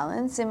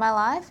balance in my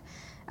life.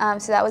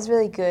 So that was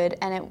really good,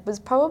 and it was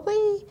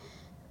probably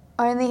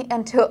only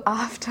until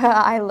after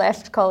I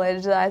left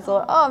college that I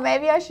thought,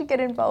 maybe I should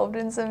get involved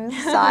in some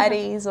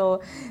societies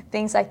or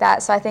things like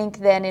that. So I think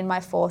then in my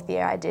 4th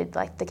year I did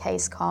like the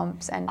case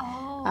comps and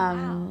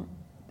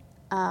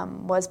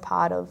was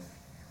part of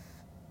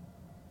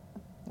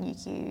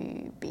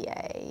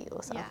UQBA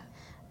or something.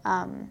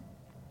 Yeah.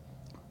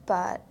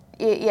 But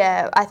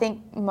I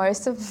think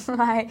most of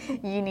my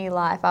uni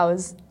life I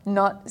was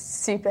not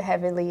super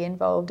heavily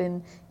involved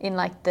in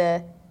like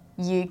the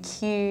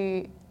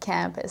UQ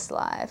campus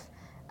life,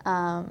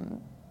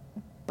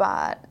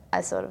 but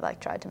I sort of like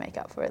tried to make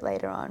up for it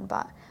later on.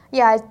 But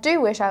yeah, I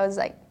do wish I was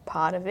like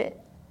part of it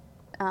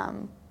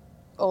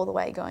all the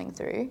way going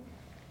through.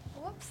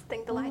 I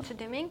think the lights are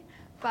dimming.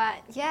 But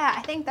yeah,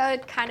 I think that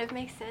would kind of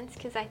make sense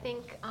because I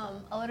think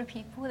a lot of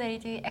people, they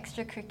do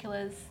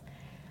extracurriculars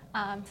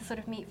to sort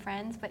of meet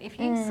friends. But if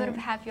you sort of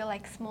have your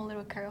like small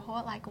little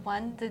cohort, like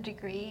the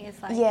degree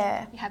is like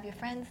you have your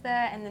friends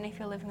there, and then if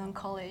you're living on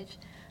college,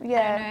 I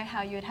don't know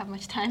how you would have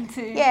much time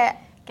to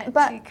get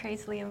too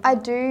crazily involved.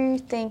 I do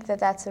think that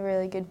that's a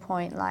really good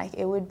point. Like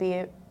it would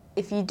be,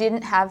 if you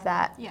didn't have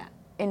that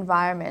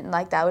environment,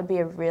 like that would be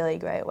a really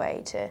great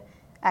way to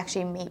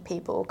actually meet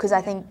people. Because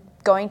I think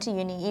going to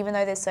uni, even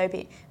though there's so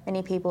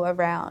many people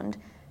around,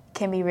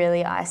 can be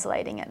really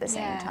isolating at the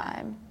same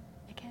time.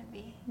 It can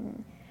be.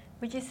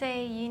 Would you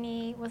say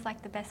uni was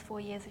like the best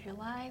 4 years of your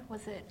life?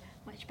 Was it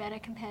much better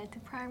compared to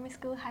primary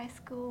school, high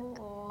school,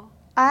 or?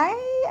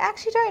 I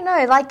actually don't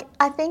know. Like,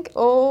 I think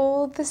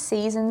all the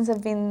seasons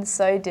have been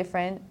so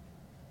different,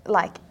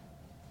 like,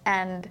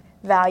 and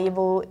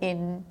valuable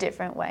in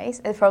different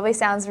ways. It probably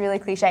sounds really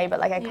cliche, but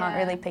like I can't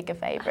really pick a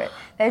favourite.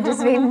 They've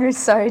just been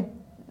so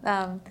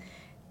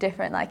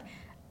different. Like,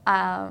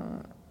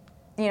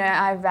 you know,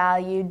 I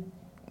valued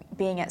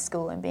being at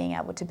school and being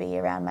able to be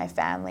around my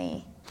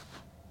family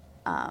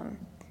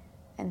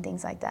and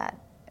things like that.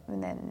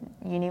 And then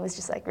uni was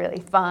just like really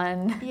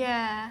fun.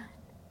 Yeah.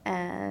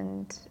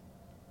 And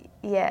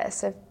yeah,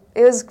 so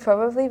it was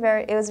probably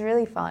it was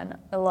really fun.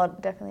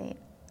 Definitely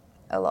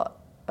a lot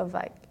of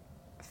like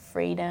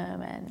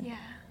freedom and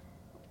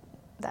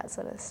that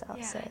sort of stuff.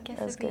 Yeah, so I guess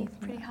it was it'd be good.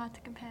 pretty hard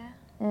to compare.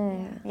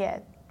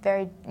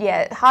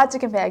 Hard to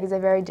compare because they're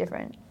very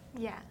different.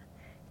 Yeah.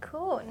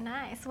 Cool,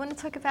 nice. I want to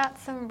talk about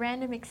some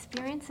random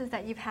experiences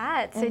that you've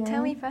had. So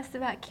tell me first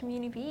about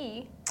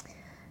Community.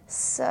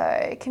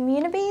 So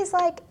Community is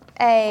like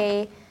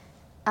a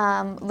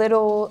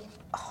little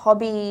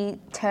hobby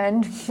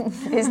turned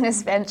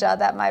business venture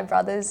that my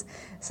brothers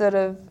sort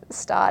of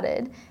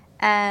started.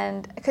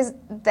 And because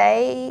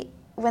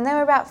when they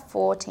were about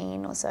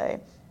 14 or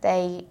so,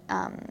 they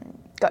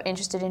got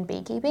interested in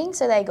beekeeping.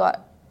 So they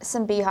got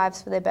some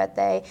beehives for their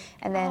birthday,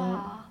 and then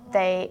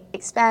they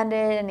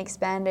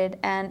expanded.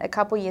 And a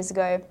couple years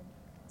ago,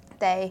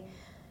 they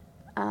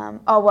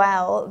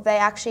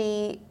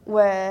actually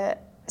were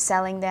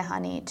selling their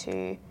honey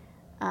to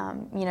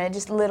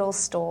just little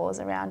stores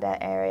around our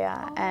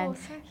area. And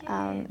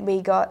so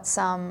we got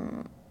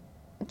some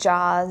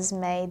jars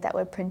made that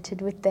were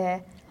printed with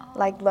their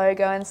like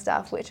logo and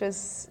stuff, which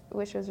was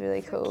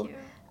really cool. Cute.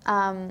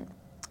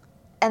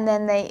 And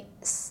then they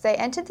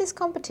entered this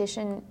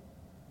competition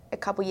a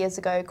couple years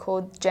ago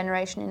called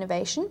Generation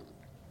Innovation.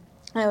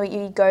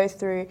 You go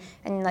through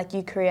and like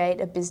you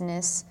create a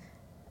business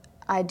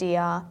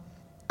idea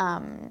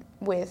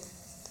with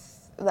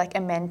like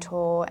a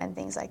mentor and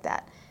things like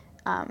that.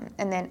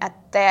 And then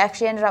they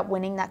actually ended up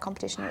winning that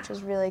competition, which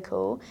was really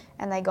cool.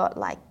 And they got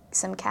like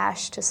some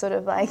cash to sort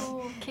of like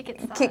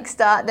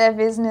kickstart their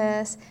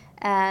business.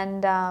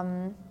 And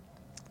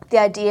the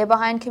idea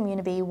behind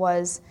Community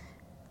was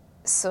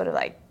sort of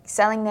like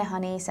selling their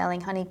honey,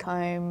 selling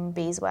honeycomb,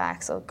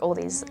 beeswax, all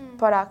these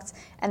products,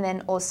 and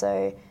then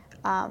also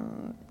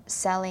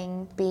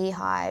selling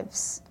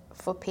beehives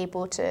for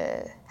people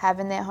to have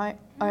in their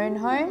own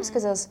homes,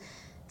 because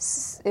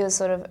it was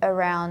sort of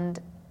around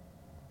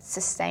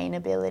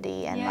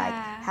sustainability and like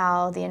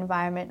how the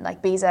environment,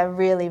 like bees are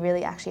really,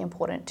 really actually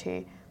important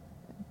to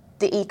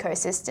the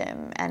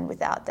ecosystem, and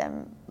without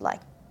them,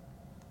 like,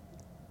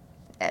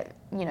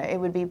 it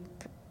would be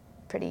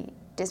pretty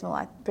dismal.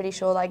 I'm pretty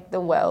sure like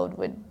the world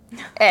would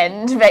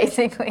end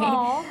basically.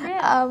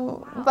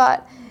 Wow.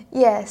 But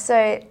yeah, so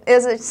it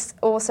was just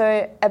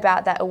also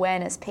about that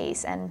awareness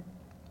piece and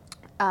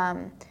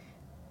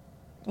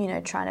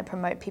trying to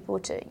promote people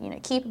to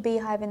keep a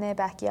beehive in their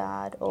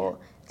backyard or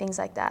things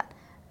like that.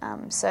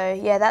 So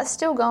yeah, that's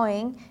still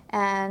going,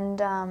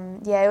 and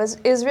it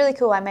was really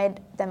cool. I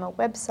made them a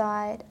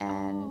website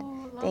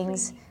and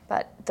things,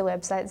 but the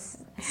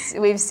websites,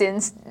 we've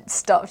since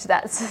stopped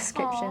that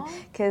subscription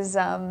because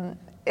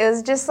it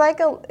was just like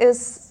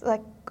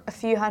a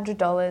few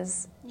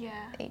 $100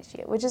 each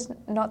year, which is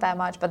not that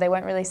much, but they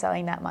weren't really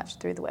selling that much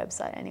through the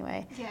website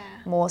anyway.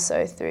 More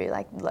so through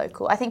like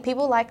local. I think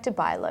people like to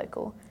buy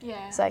local.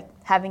 It's like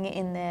having it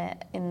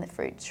in the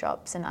fruit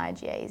shops and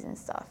IGAs and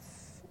stuff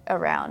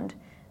around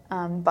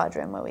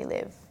Budrum where we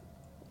live,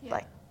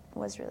 like,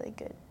 was really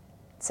good.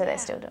 So they're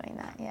still doing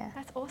that.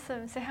 That's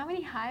awesome. So how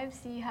many hives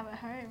do you have at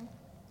home?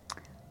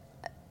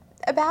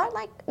 About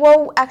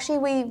actually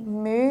we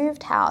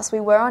moved house. We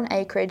were on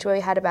acreage where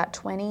we had about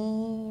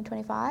 20,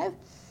 25.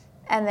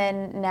 And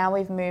then now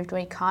we've moved,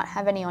 we can't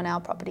have any on our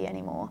property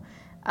anymore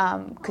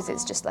because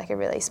it's just like a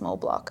really small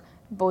block.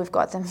 But we've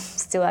got them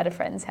still at a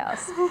friend's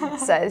house.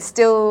 So it's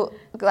still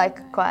like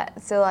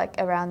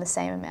around the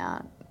same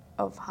amount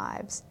of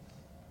hives.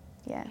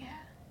 Yeah.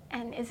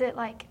 And is it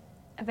like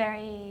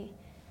very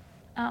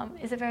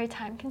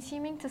time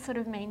consuming to sort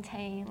of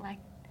maintain like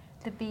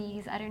the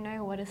bees? I don't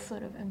know what is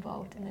sort of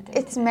involved in the day.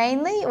 It's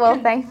mainly,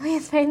 thankfully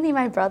it's mainly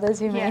my brothers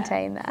who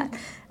maintain that.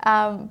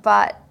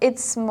 But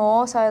it's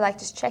more so like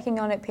just checking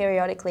on it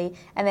periodically,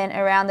 and then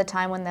around the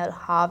time when they'll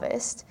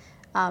harvest,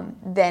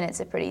 then it's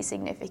a pretty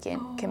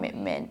significant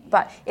commitment.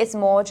 But it's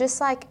more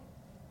just like,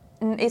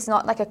 it's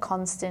not like a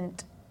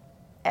constant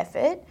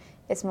effort.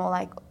 It's more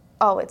like,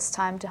 oh, it's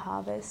time to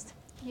harvest.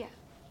 Yeah.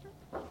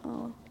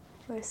 Oh,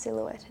 we're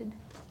silhouetted.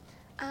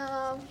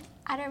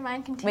 I don't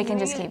mind continuing. We can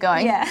just keep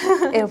going. Yeah.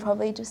 It'll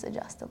probably just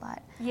adjust the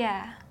light.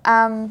 Yeah.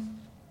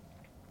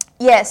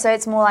 Yeah, so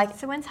it's more like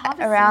so when's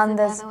harvest around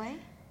season, by the way?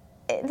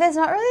 There's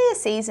not really a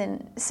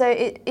season. So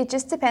it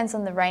just depends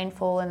on the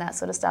rainfall and that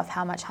sort of stuff,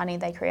 how much honey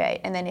they create.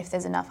 And then if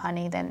there's enough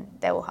honey, then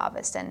they will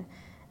harvest. And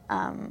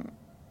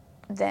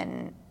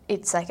then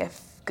it's like a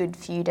good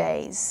few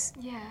days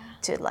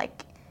to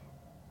like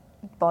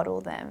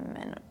bottle them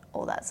and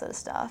all that sort of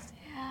stuff.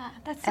 Yeah,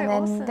 that's so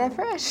awesome. And then they're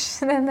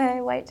fresh. And then they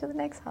wait till the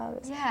next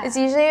harvest. Yeah. It's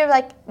usually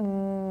like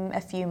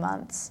a few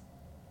months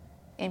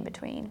in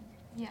between.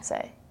 Yeah.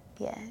 So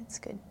yeah, it's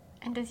good.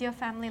 And does your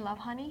family love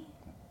honey?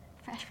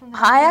 Fresh from the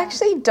I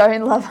actually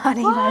don't love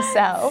honey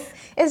myself.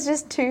 It's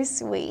just too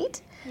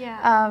sweet.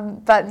 Yeah.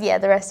 But yeah,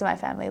 the rest of my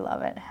family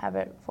love it. Have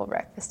it for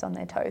breakfast on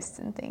their toasts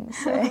and things.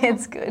 So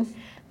it's good.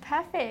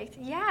 Perfect.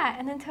 Yeah.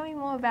 And then tell me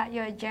more about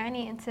your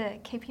journey into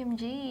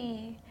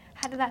KPMG.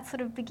 How did that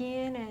sort of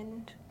begin?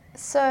 And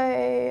so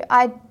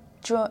I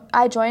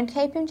joined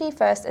KPMG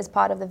first as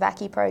part of the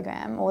VACI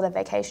program, or the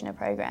Vacationer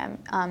program,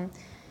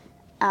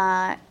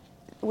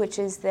 which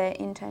is their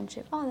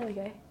internship. Oh, there we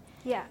go.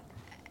 Yeah.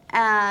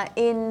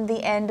 In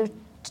the end of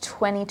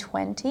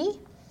 2020,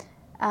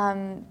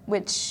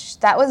 which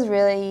that was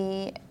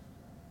really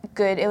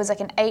good. It was like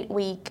an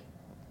 8-week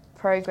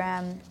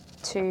program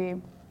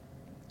to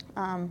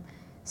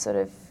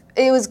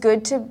it was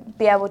good to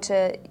be able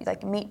to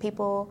like meet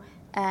people,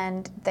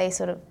 and they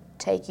sort of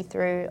take you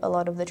through a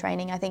lot of the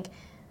training. I think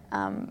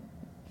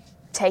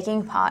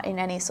taking part in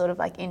any sort of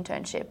like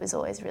internship is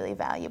always really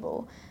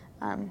valuable.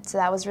 So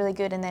that was really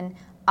good. And then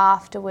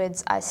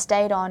afterwards, I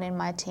stayed on in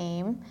my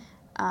team,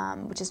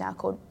 which is now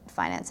called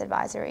Finance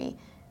Advisory,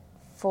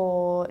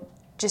 for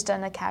just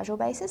on a casual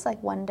basis,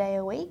 like 1 day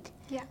a week.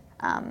 Yeah.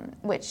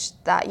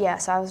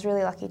 So I was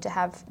really lucky to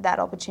have that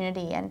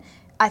opportunity. And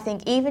I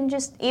think even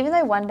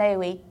though 1 day a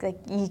week, like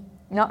you're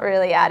not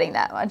really adding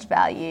that much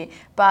value,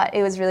 but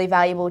it was really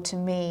valuable to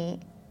me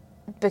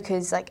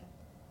because like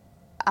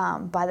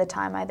by the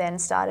time I then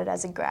started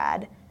as a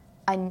grad,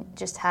 I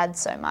just had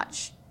so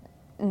much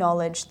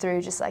knowledge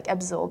through just like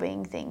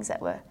absorbing things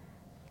that were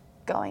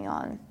going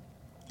on.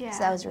 Yeah, so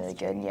that was really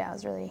good. Yeah, I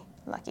was really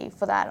lucky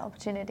for that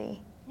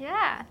opportunity.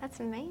 Yeah, that's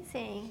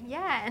amazing.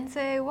 Yeah, and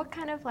so what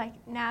kind of like,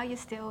 now you're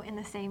still in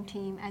the same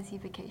team as you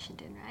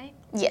vacationed in, right?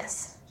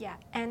 Yes. Yeah,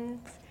 and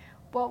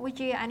what would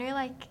you, I know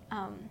like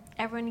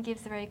everyone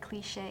gives the very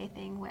cliche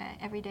thing where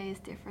every day is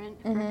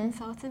different for a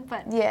consultant,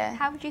 but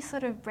how would you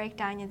sort of break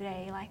down your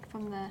day, like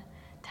from the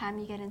time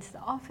you get into the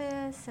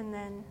office and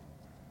then?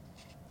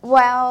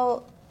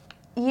 Well,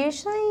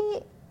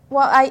 usually,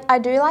 I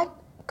do like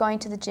going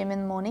to the gym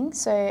in the morning,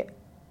 so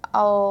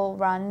I'll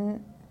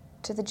run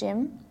to the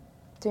gym,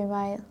 do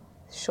my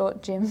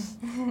short gym,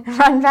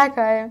 run back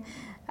home,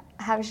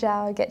 have a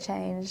shower, get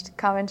changed,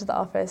 come into the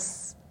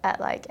office at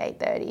like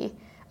 8:30.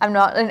 I'm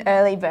not an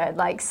early bird,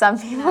 like some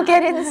people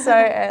get in so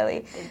early.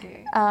 They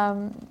do.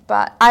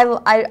 But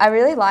I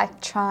really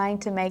like trying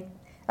to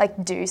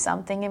do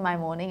something in my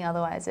morning,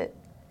 otherwise it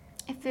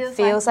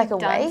feels like a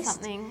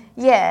waste.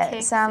 Yeah,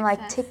 so I'm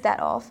like, tick that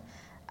off.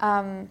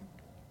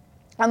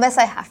 Unless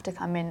I have to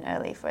come in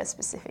early for a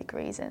specific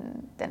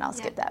reason, then I'll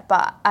skip that.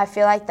 But I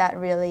feel like that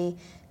really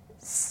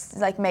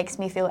like makes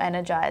me feel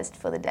energized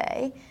for the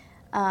day.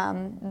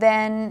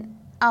 Then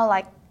I'll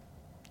like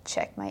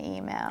check my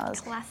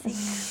emails. Classic.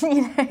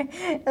 You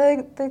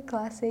know, the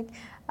classic.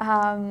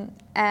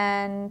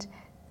 And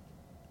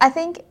I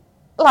think,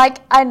 like,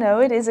 I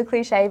know it is a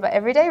cliche, but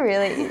every day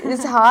really,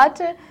 it's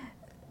hard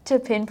to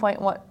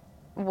pinpoint what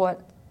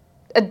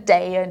a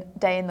day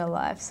in the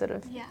life sort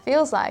of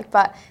feels like.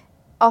 But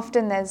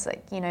often there's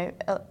like, you know,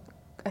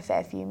 a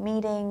fair few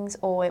meetings,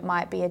 or it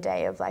might be a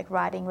day of like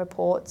writing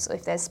reports.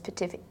 If there's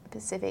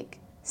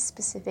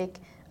specific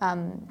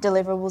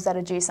deliverables that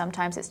are due,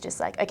 sometimes it's just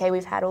like, okay,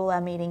 we've had all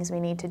our meetings,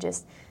 we need to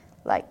just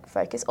like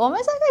focus,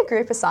 almost like a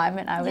group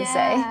assignment, I would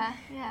say.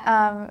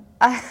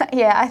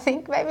 I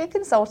think maybe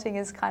consulting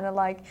is kind of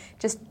like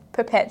just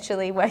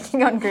perpetually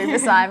working on group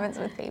assignments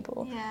with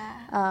people,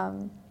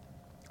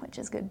 which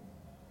is good.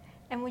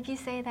 And would you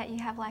say that you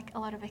have like a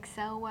lot of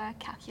Excel work,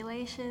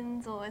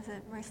 calculations, or is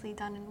it mostly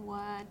done in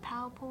Word,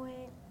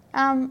 PowerPoint?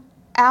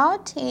 Our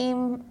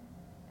team,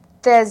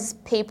 there's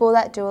people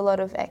that do a lot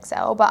of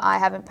Excel, but I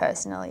haven't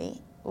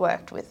personally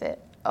worked with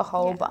it a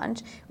whole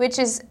bunch, which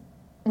is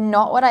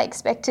not what I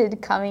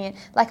expected coming in.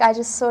 Like, I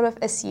just sort of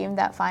assumed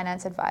that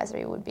finance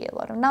advisory would be a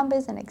lot of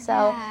numbers and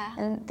Excel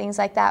and things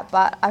like that,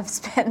 but I've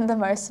spent the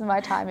most of my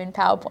time in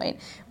PowerPoint,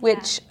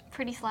 which...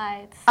 Pretty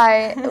slides.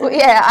 I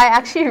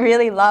actually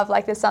really love.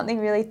 Like, there's something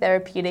really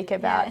therapeutic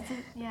about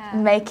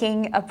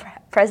making a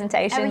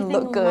presentation everything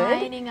look good.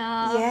 Lining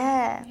up.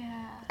 Yeah.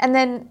 And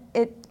then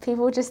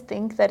people just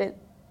think that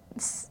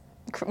it's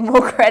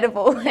more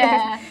credible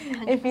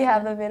if you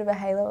have a bit of a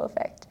halo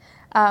effect.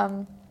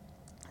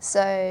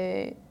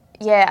 So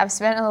I've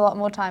spent a lot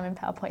more time in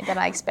PowerPoint than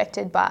I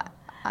expected, but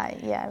I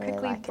really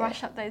quickly like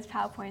brush it. up those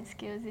PowerPoint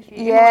skills if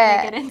you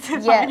want to get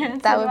into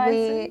finance that would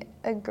advising. be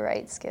a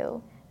great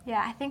skill.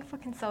 Yeah, I think for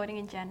consulting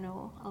in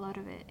general, a lot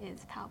of it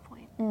is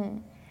PowerPoint.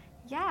 Mm.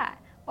 Yeah.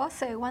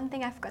 Also, one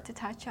thing I forgot to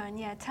touch on.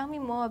 Yeah, tell me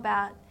more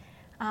about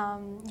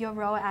your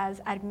role as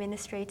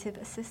administrative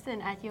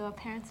assistant at your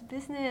parents'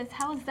 business.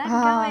 How's that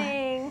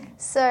going?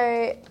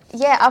 So,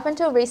 yeah, up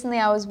until recently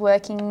I was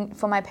working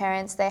for my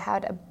parents. They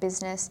had a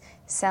business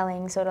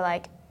selling sort of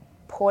like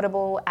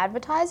portable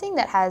advertising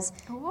that has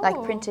like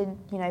printed,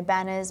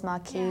 banners,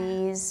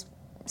 marquees,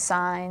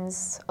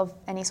 signs of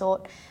any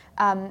sort.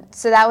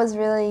 So that was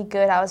really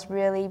good. I was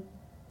really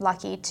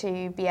lucky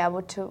to be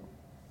able to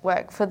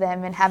work for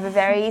them and have a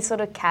very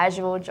sort of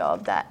casual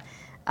job that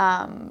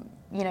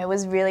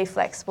was really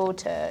flexible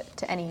to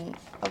any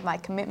of my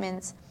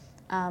commitments.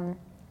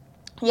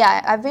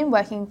 I've been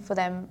working for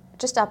them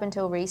just up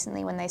until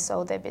recently when they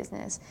sold their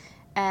business,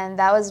 and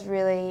that was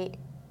really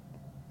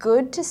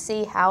good to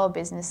see how a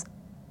business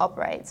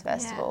operates,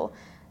 first of all.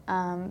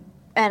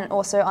 And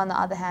also, on the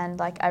other hand,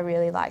 like, I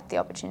really liked the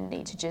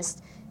opportunity to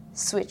just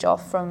switch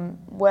off from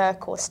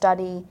work or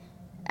study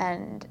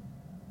and,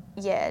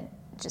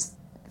 just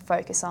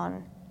focus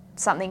on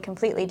something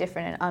completely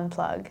different and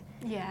unplug.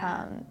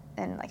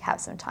 And like have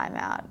some time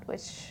out,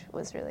 which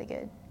was really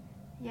good.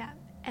 Yeah.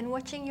 And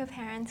watching your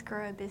parents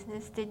grow a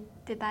business, did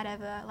that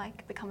ever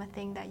like become a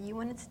thing that you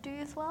wanted to do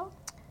as well?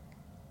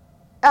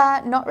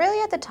 Not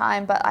really at the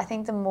time, but I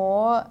think the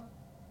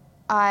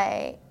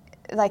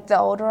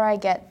older I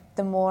get,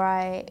 the more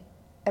I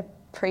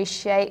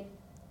appreciate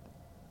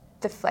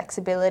the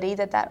flexibility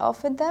that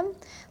offered them.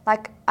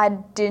 Like, I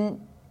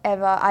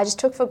just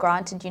took for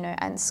granted,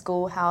 in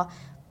school how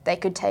they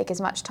could take as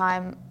much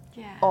time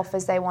off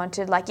as they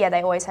wanted. Like,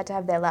 they always had to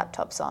have their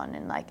laptops on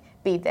and like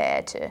be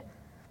there to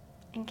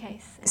in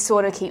case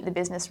sort of keep the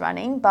business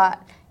running,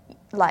 but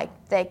like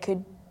they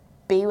could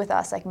be with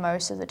us like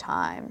most of the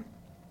time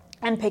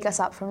and pick us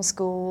up from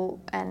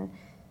school and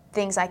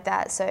things like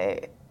that. So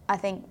I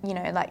think,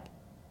 like,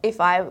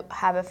 if I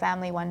have a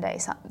family one day,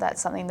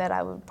 that's something that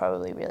I would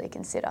probably really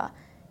consider,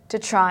 to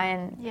try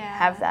and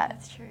have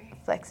that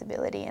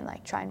flexibility and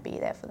like try and be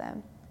there for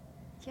them.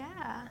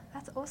 Yeah,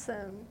 that's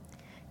awesome.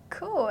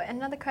 Cool.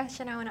 Another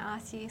question I want to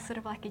ask you, sort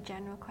of like a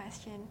general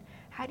question.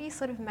 How do you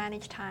sort of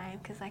manage time?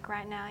 Because like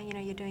right now,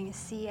 you're doing a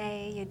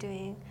CA, you're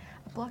doing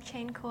a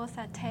blockchain course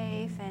at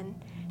TAFE, and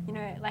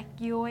like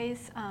you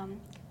always,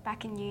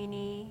 back in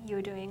uni, you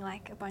were doing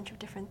like a bunch of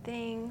different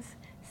things.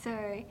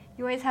 So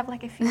you always have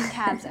like a few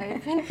tabs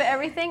open for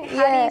everything.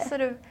 How do you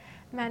sort of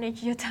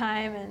manage your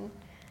time and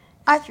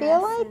I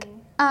feel like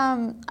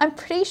I'm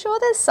pretty sure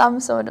there's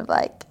some sort of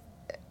like,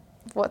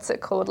 what's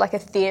it called, like a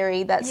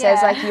theory that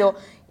says like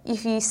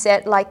if you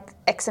set like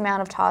X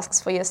amount of tasks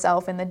for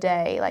yourself in the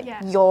day, like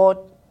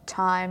your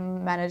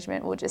time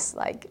management will just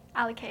like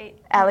allocate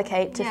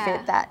to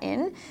fit that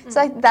in. So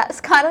like, that's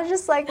kind of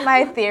just like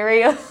my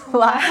theory of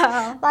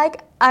life.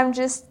 Like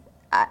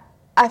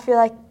I feel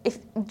like if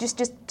just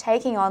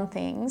taking on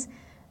things,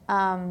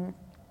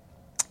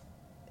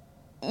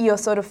 you're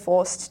sort of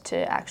forced to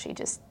actually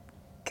just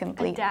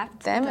complete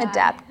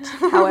adapt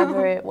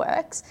however it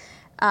works.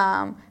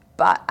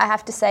 But I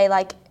have to say,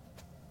 like,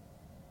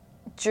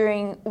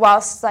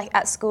 whilst like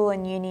at school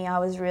and uni, I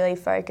was really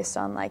focused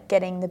on like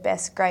getting the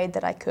best grade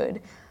that I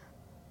could.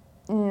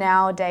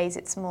 Nowadays,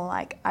 it's more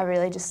like I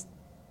really just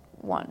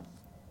want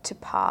to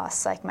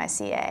pass like my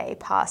CA,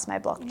 pass my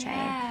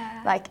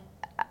blockchain. Like,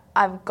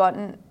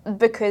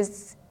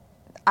 because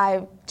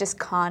I just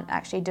can't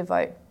actually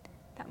devote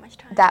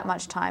that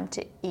much time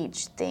to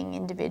each thing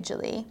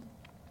individually.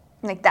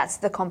 Like, that's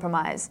the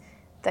compromise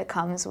that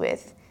comes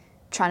with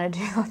trying to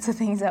do lots of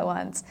things at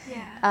once.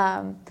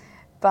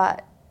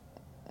 But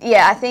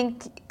I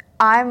think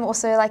I'm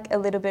also like a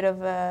little bit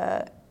of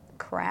a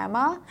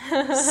crammer,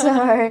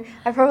 so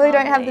I probably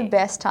don't have the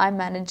best time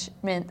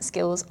management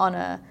skills on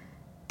a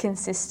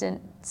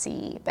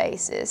consistency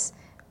basis.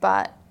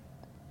 But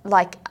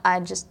like, I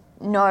just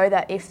know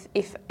that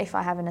if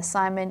I have an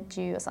assignment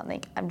due or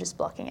something, I'm just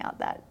blocking out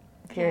that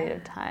period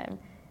of time.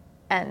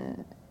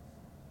 And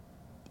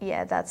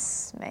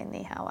that's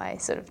mainly how I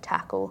sort of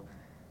tackle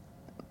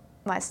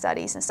my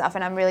studies and stuff.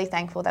 And I'm really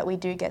thankful that we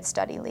do get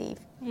study leave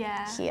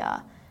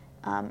here,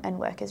 and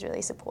work is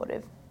really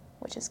supportive,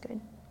 which is good.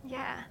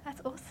 Yeah,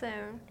 that's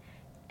awesome.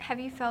 Have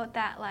you felt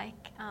that, like,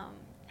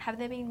 have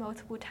there been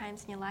multiple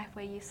times in your life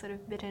where you've sort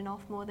of bitten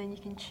off more than you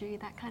can chew,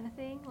 that kind of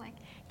thing? Like,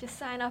 just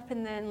sign up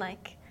and then,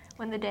 like,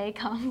 when the day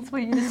comes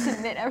where you just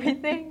submit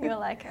everything, you're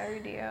like, oh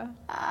dear.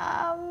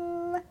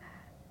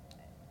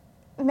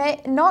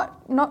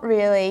 Not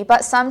really,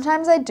 but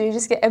sometimes I do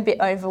just get a bit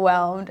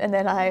overwhelmed, and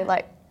then I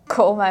like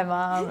call my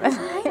mum and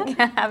like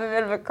have a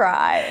bit of a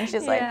cry, and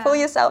she's like, pull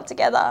yourself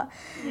together.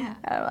 And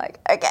I'm like,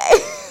 okay,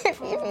 if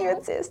you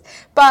insist.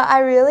 But I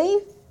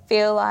really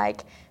feel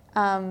like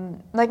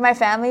my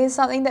family is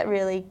something that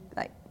really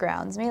like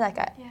grounds me. Like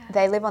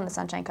they live on the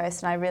Sunshine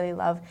Coast, and I really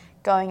love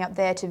going up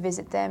there to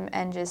visit them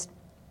and just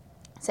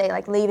say,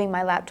 like leaving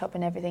my laptop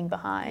and everything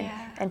behind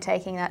and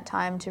taking that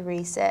time to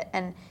reset.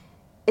 And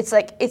it's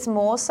like, it's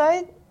more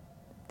so,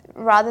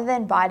 rather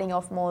than biting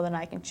off more than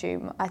I can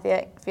chew, I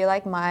feel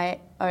like my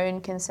own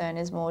concern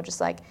is more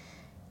just like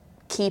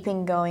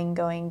keeping going,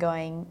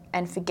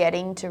 and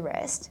forgetting to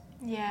rest.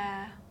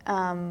 Yeah.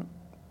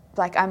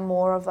 Like I'm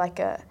more of like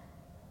I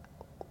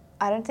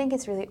don't think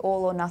it's really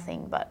all or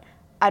nothing, but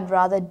I'd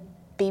rather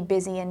be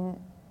busy and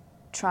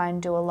try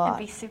and do a lot.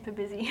 And be super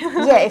busy.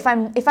 Yeah, if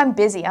I'm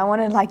busy, I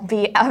want to like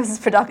be as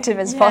productive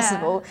as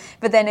possible.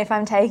 But then if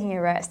I'm taking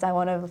a rest, I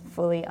want to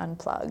fully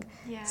unplug.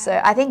 Yeah.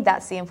 So I think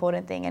that's the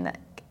important thing, and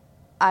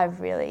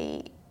I've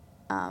really,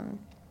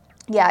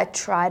 I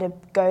try to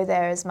go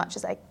there as much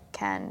as I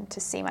can to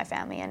see my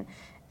family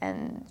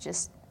and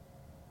just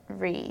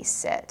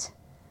reset.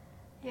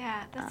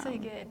 Yeah, that's so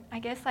good. I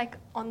guess like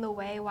on the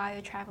way while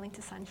you're traveling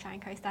to Sunshine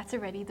Coast, that's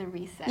already the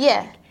reset.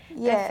 Yeah,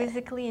 like, they're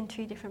physically in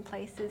two different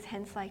places,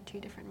 hence like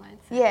two different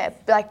mindsets. Yeah,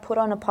 like put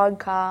on a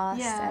podcast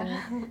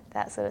and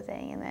that sort of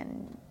thing, and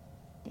then,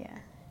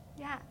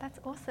 Yeah, that's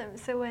awesome.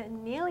 So we're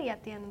nearly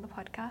at the end of the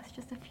podcast,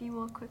 just a few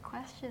more quick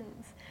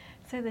questions.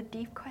 So the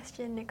deep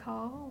question,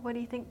 Nicole, what do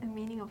you think the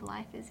meaning of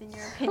life is in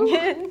your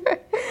opinion?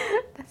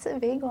 That's a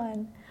big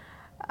one.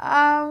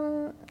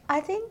 I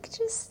think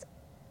just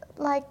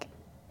like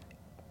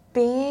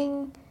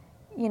being,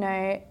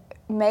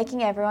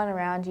 making everyone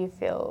around you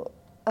feel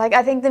like,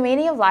 I think the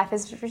meaning of life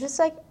is just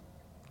like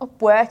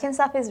work and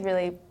stuff is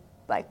really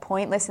like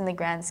pointless in the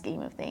grand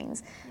scheme of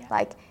things. Yeah.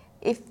 Like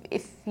if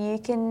you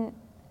can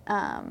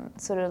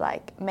sort of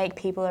like make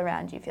people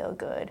around you feel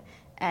good,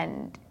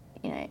 and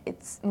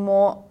it's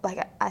more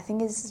like, I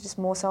think it's just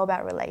more so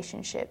about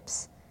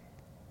relationships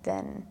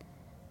than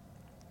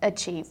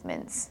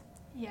achievements.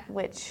 Yeah.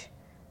 Which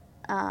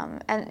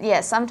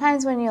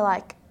sometimes when you're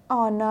like,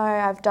 oh no,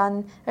 I've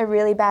done a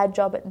really bad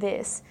job at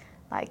this,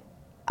 like,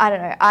 I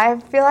don't know, I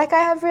feel like I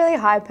have really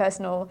high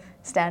personal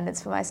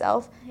standards for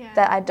myself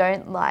that I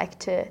don't like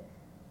to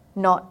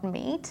not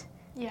meet.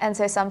 Yeah. And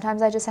so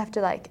sometimes I just have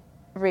to like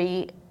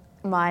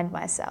remind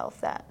myself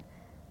that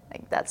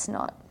like that's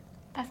not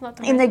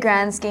in the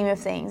grand scheme of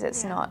things,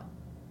 it's not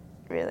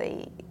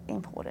really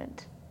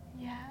important.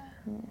 Yeah,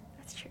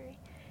 that's true.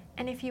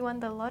 And if you won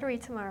the lottery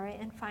tomorrow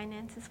and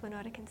finances were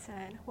not a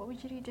concern, what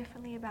would you do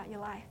differently about your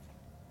life?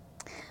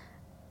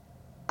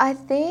 I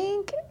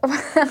think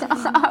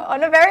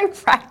on a very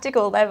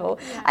practical level,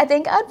 I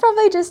think I'd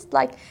probably just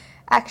like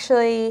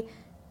actually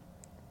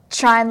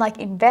try and like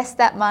invest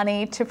that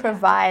money to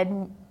provide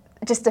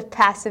just a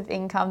passive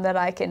income that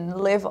I can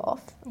live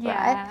off,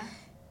 right?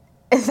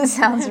 It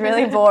sounds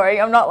really boring.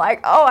 I'm not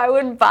like, oh, I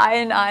would buy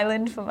an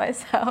island for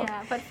myself.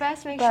 Yeah, but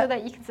first make sure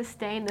that you can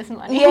sustain this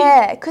money.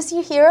 Yeah, because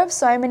you hear of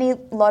so many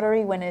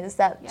lottery winners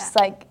that just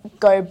like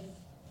go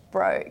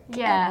broke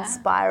and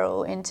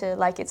spiral into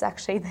like, it's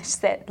actually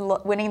just that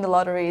winning the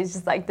lottery is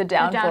just like the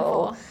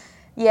downfall.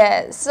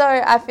 Yeah, so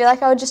I feel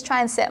like I would just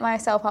try and set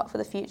myself up for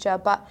the future,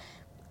 but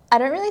I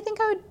don't really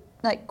think I would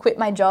like quit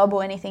my job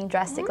or anything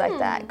drastic like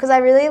that, because I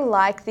really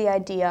like the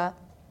idea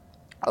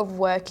of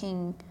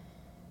working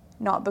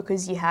not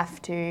because you have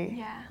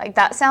to. Like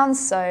that sounds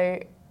so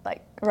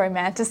like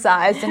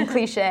romanticized and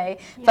cliche,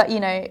 but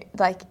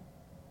like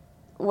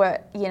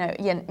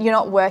you're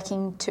not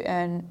working to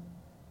earn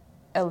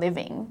a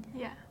living,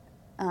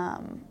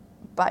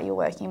 but you're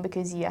working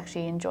because you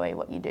actually enjoy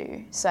what you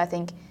do. So I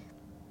think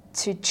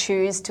to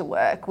choose to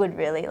work would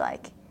really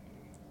like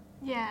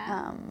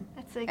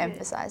that's so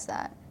emphasize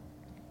that.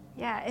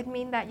 Yeah, it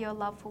means that your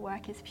love for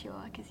work is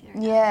pure because you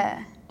don't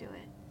have to do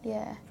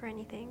it for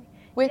anything.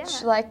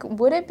 Which, like,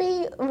 would it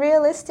be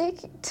realistic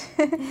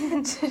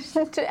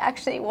to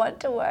actually want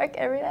to work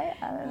every day?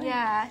 I don't know.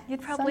 Yeah,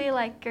 you'd probably,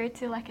 like, go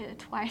to, like, a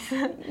twice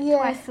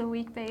a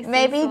week basis.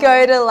 Maybe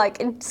go to, like,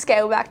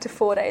 scale back to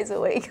 4 days a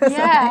week or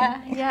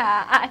something.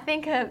 Yeah. I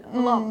think a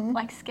lot,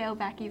 like, scale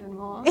back even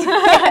more.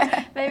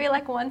 Maybe,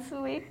 like, once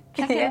a week,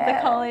 check in with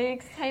the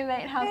colleagues. Hey,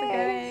 mate, how's it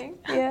going?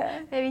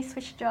 Yeah. Maybe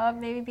switch job,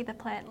 maybe be the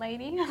plant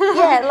lady.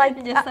 Yeah,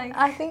 like, just, like,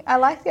 I think I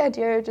like the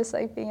idea of just,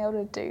 like, being able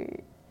to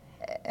do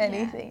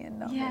anything and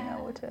not being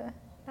able to.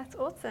 That's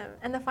awesome.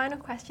 And the final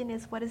question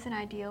is, what is an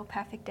ideal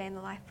perfect day in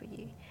the life for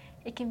you?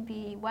 It can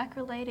be work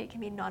related, it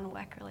can be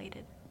non-work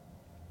related.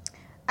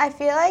 I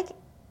feel like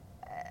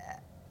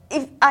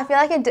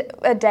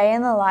a day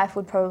in the life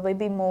would probably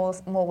be more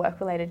work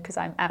related because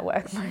I'm at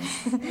work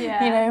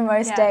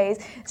most days.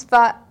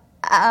 But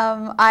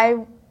I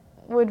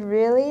would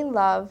really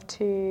love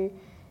to.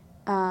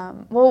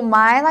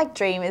 My like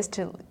dream is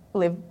to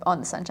live on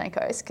the Sunshine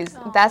Coast because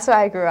that's where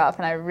I grew up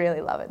and I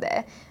really love it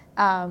there.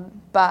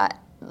 But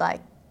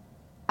like,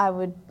 I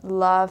would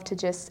love to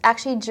just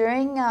actually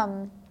during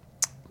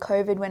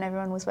COVID when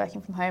everyone was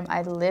working from home,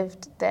 I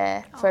lived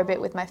there for a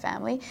bit with my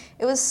family.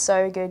 It was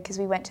so good because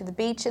we went to the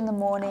beach in the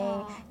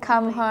morning,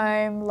 come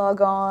home, log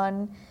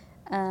on,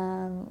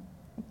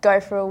 go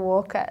for a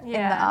walk in the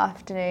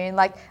afternoon.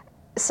 Like,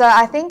 so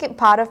I think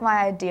part of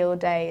my ideal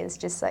day is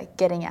just like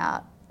getting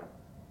out,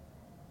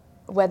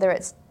 whether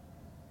it's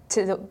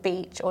to the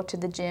beach or to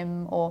the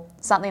gym or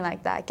something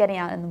like that, getting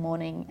out in the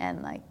morning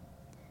and like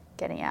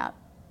getting out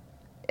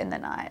in the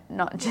night,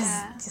 not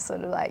just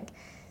sort of like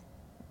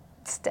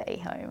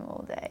stay home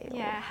all day.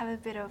 Yeah, have a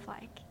bit of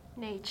like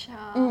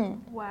nature,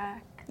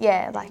 work.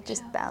 Yeah, like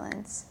just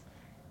balance.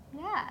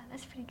 Yeah,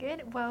 that's pretty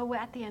good. Well, we're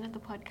at the end of the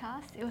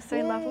podcast. It was so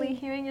lovely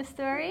hearing your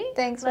story.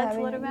 Thanks for having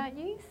me. Learned a lot about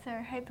you, so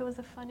I hope it was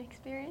a fun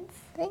experience.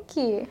 Thank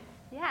you.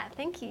 Yeah,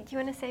 thank you. Do you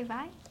want to say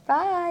bye?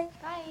 Bye.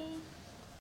 Bye.